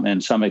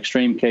 in some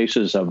extreme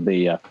cases of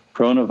the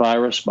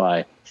coronavirus,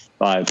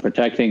 by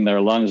protecting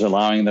their lungs,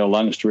 allowing their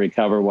lungs to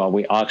recover while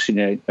we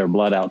oxygenate their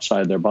blood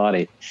outside their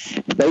body.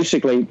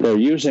 Basically, they're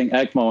using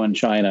ECMO in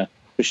China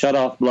to shut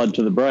off blood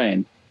to the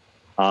brain,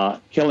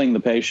 killing the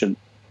patient,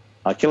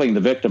 killing the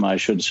victim, I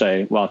should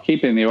say, while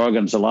keeping the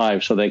organs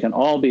alive so they can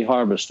all be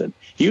harvested.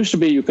 It used to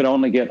be you could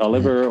only get a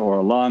liver or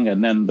a lung,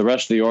 and then the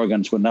rest of the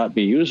organs would not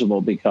be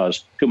usable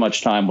because too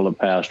much time will have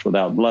passed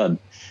without blood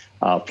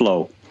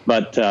flow.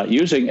 But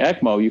using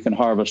ECMO, you can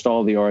harvest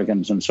all the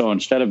organs. And so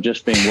instead of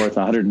just being worth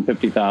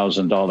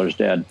 $150,000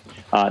 dead,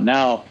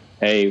 now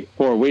a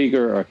poor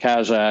Uyghur or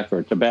Kazakh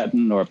or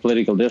Tibetan or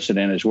political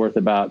dissident is worth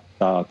about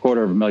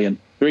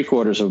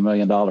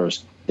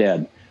 $750,000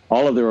 dead.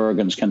 All of their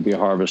organs can be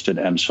harvested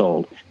and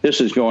sold. This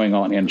is going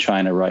on in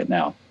China right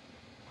now.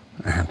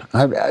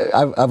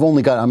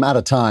 I'm out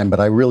of time, but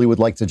I really would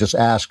like to just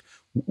ask,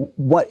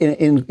 what,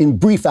 in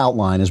brief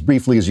outline, as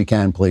briefly as you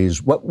can,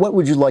 please, what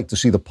would you like to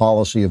see the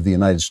policy of the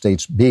United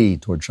States be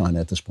toward China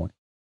at this point?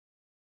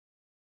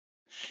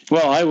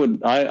 Well, I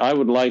would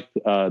like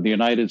the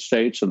United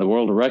States and the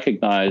world to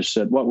recognize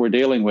that what we're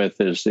dealing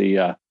with is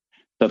the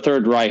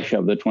Third Reich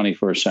of the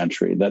 21st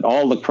century, that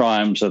all the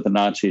crimes that the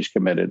Nazis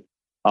committed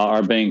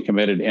are being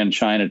committed in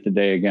China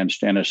today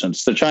against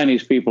innocents. The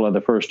Chinese people are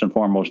the first and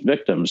foremost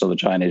victims of the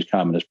Chinese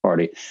Communist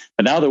Party.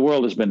 But now the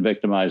world has been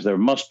victimized. There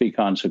must be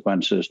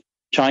consequences.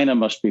 China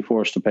must be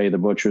forced to pay the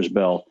butcher's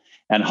bill.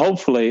 And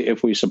hopefully,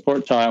 if we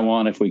support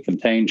Taiwan, if we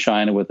contain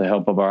China with the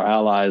help of our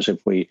allies, if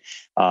we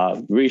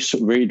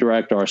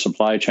redirect our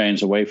supply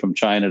chains away from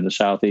China to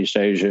Southeast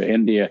Asia,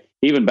 India,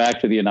 even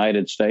back to the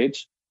United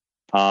States,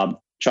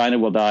 China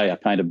will die a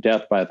kind of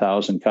death by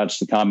 1,000 cuts.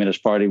 The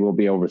Communist Party will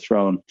be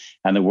overthrown,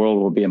 and the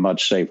world will be a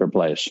much safer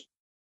place.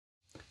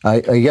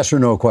 A yes or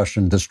no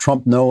question. Does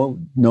Trump know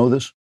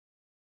this?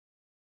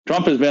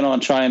 Trump has been on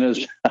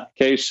China's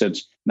case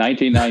since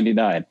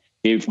 1999.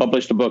 He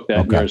published a book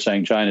that year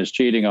saying China's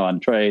cheating on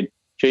trade,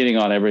 cheating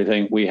on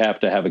everything. We have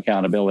to have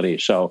accountability.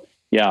 So,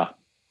 yeah,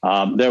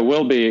 there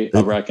will be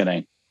a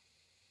reckoning.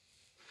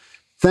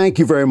 Thank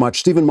you very much.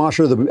 Stephen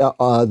Mosher,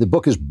 the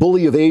book is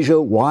Bully of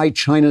Asia, Why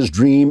China's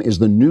Dream is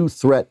the New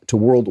Threat to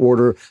World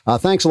Order.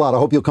 Thanks a lot. I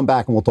hope you'll come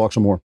back and we'll talk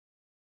some more.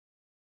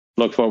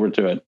 Look forward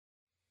to it.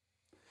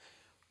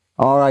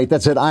 All right,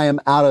 that's it. I am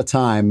out of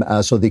time.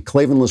 So the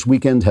Klavanless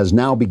weekend has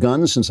now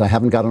begun since I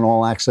haven't got an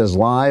All Access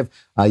Live.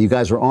 You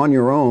guys are on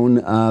your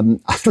own.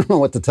 I don't know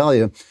what to tell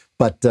you,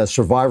 but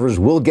survivors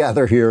will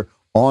gather here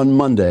on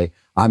Monday.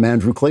 I'm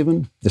Andrew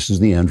Klavan. This is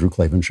The Andrew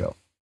Klavan Show.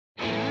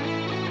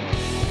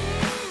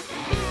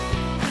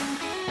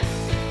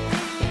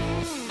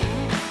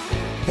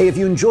 Hey, if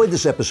you enjoyed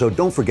this episode,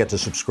 don't forget to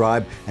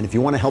subscribe. And if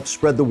you want to help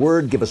spread the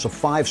word, give us a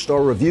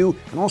 5-star review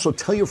and also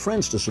tell your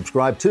friends to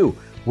subscribe too.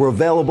 We're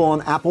available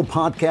on Apple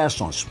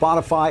Podcasts, on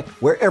Spotify,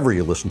 wherever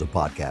you listen to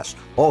podcasts.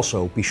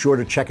 Also, be sure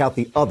to check out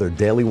the other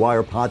Daily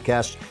Wire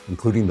podcasts,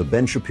 including The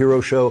Ben Shapiro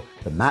Show,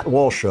 The Matt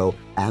Walsh Show,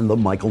 and The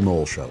Michael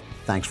Knowles Show.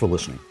 Thanks for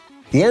listening.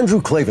 The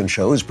Andrew Klavan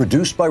Show is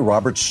produced by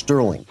Robert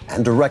Sterling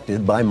and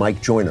directed by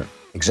Mike Joyner.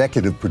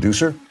 Executive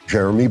producer,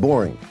 Jeremy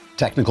Boring.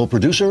 Technical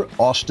producer,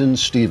 Austin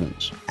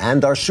Stevens.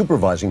 And our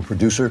supervising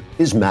producer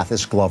is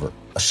Mathis Glover.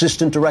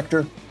 Assistant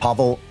director,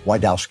 Pavel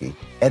Wydowski.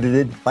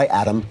 Edited by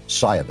Adam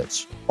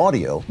Sayevitz.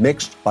 Audio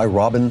mixed by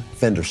Robin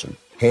Fenderson.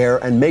 Hair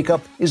and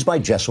makeup is by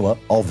Jesua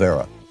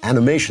Alvera.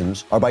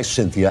 Animations are by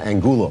Cynthia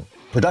Angulo.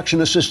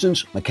 Production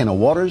assistants, McKenna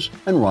Waters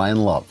and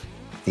Ryan Love.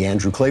 The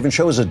Andrew Klavan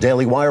Show is a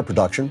Daily Wire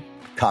production.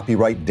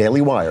 Copyright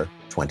Daily Wire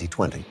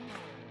 2020.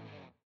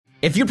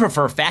 If you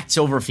prefer facts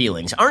over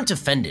feelings, aren't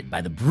offended by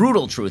the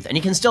brutal truth, and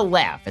you can still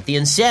laugh at the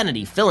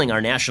insanity filling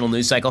our national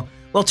news cycle,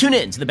 well, tune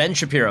in to The Ben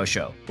Shapiro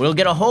Show. We'll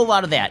get a whole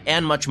lot of that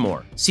and much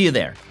more. See you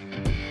there.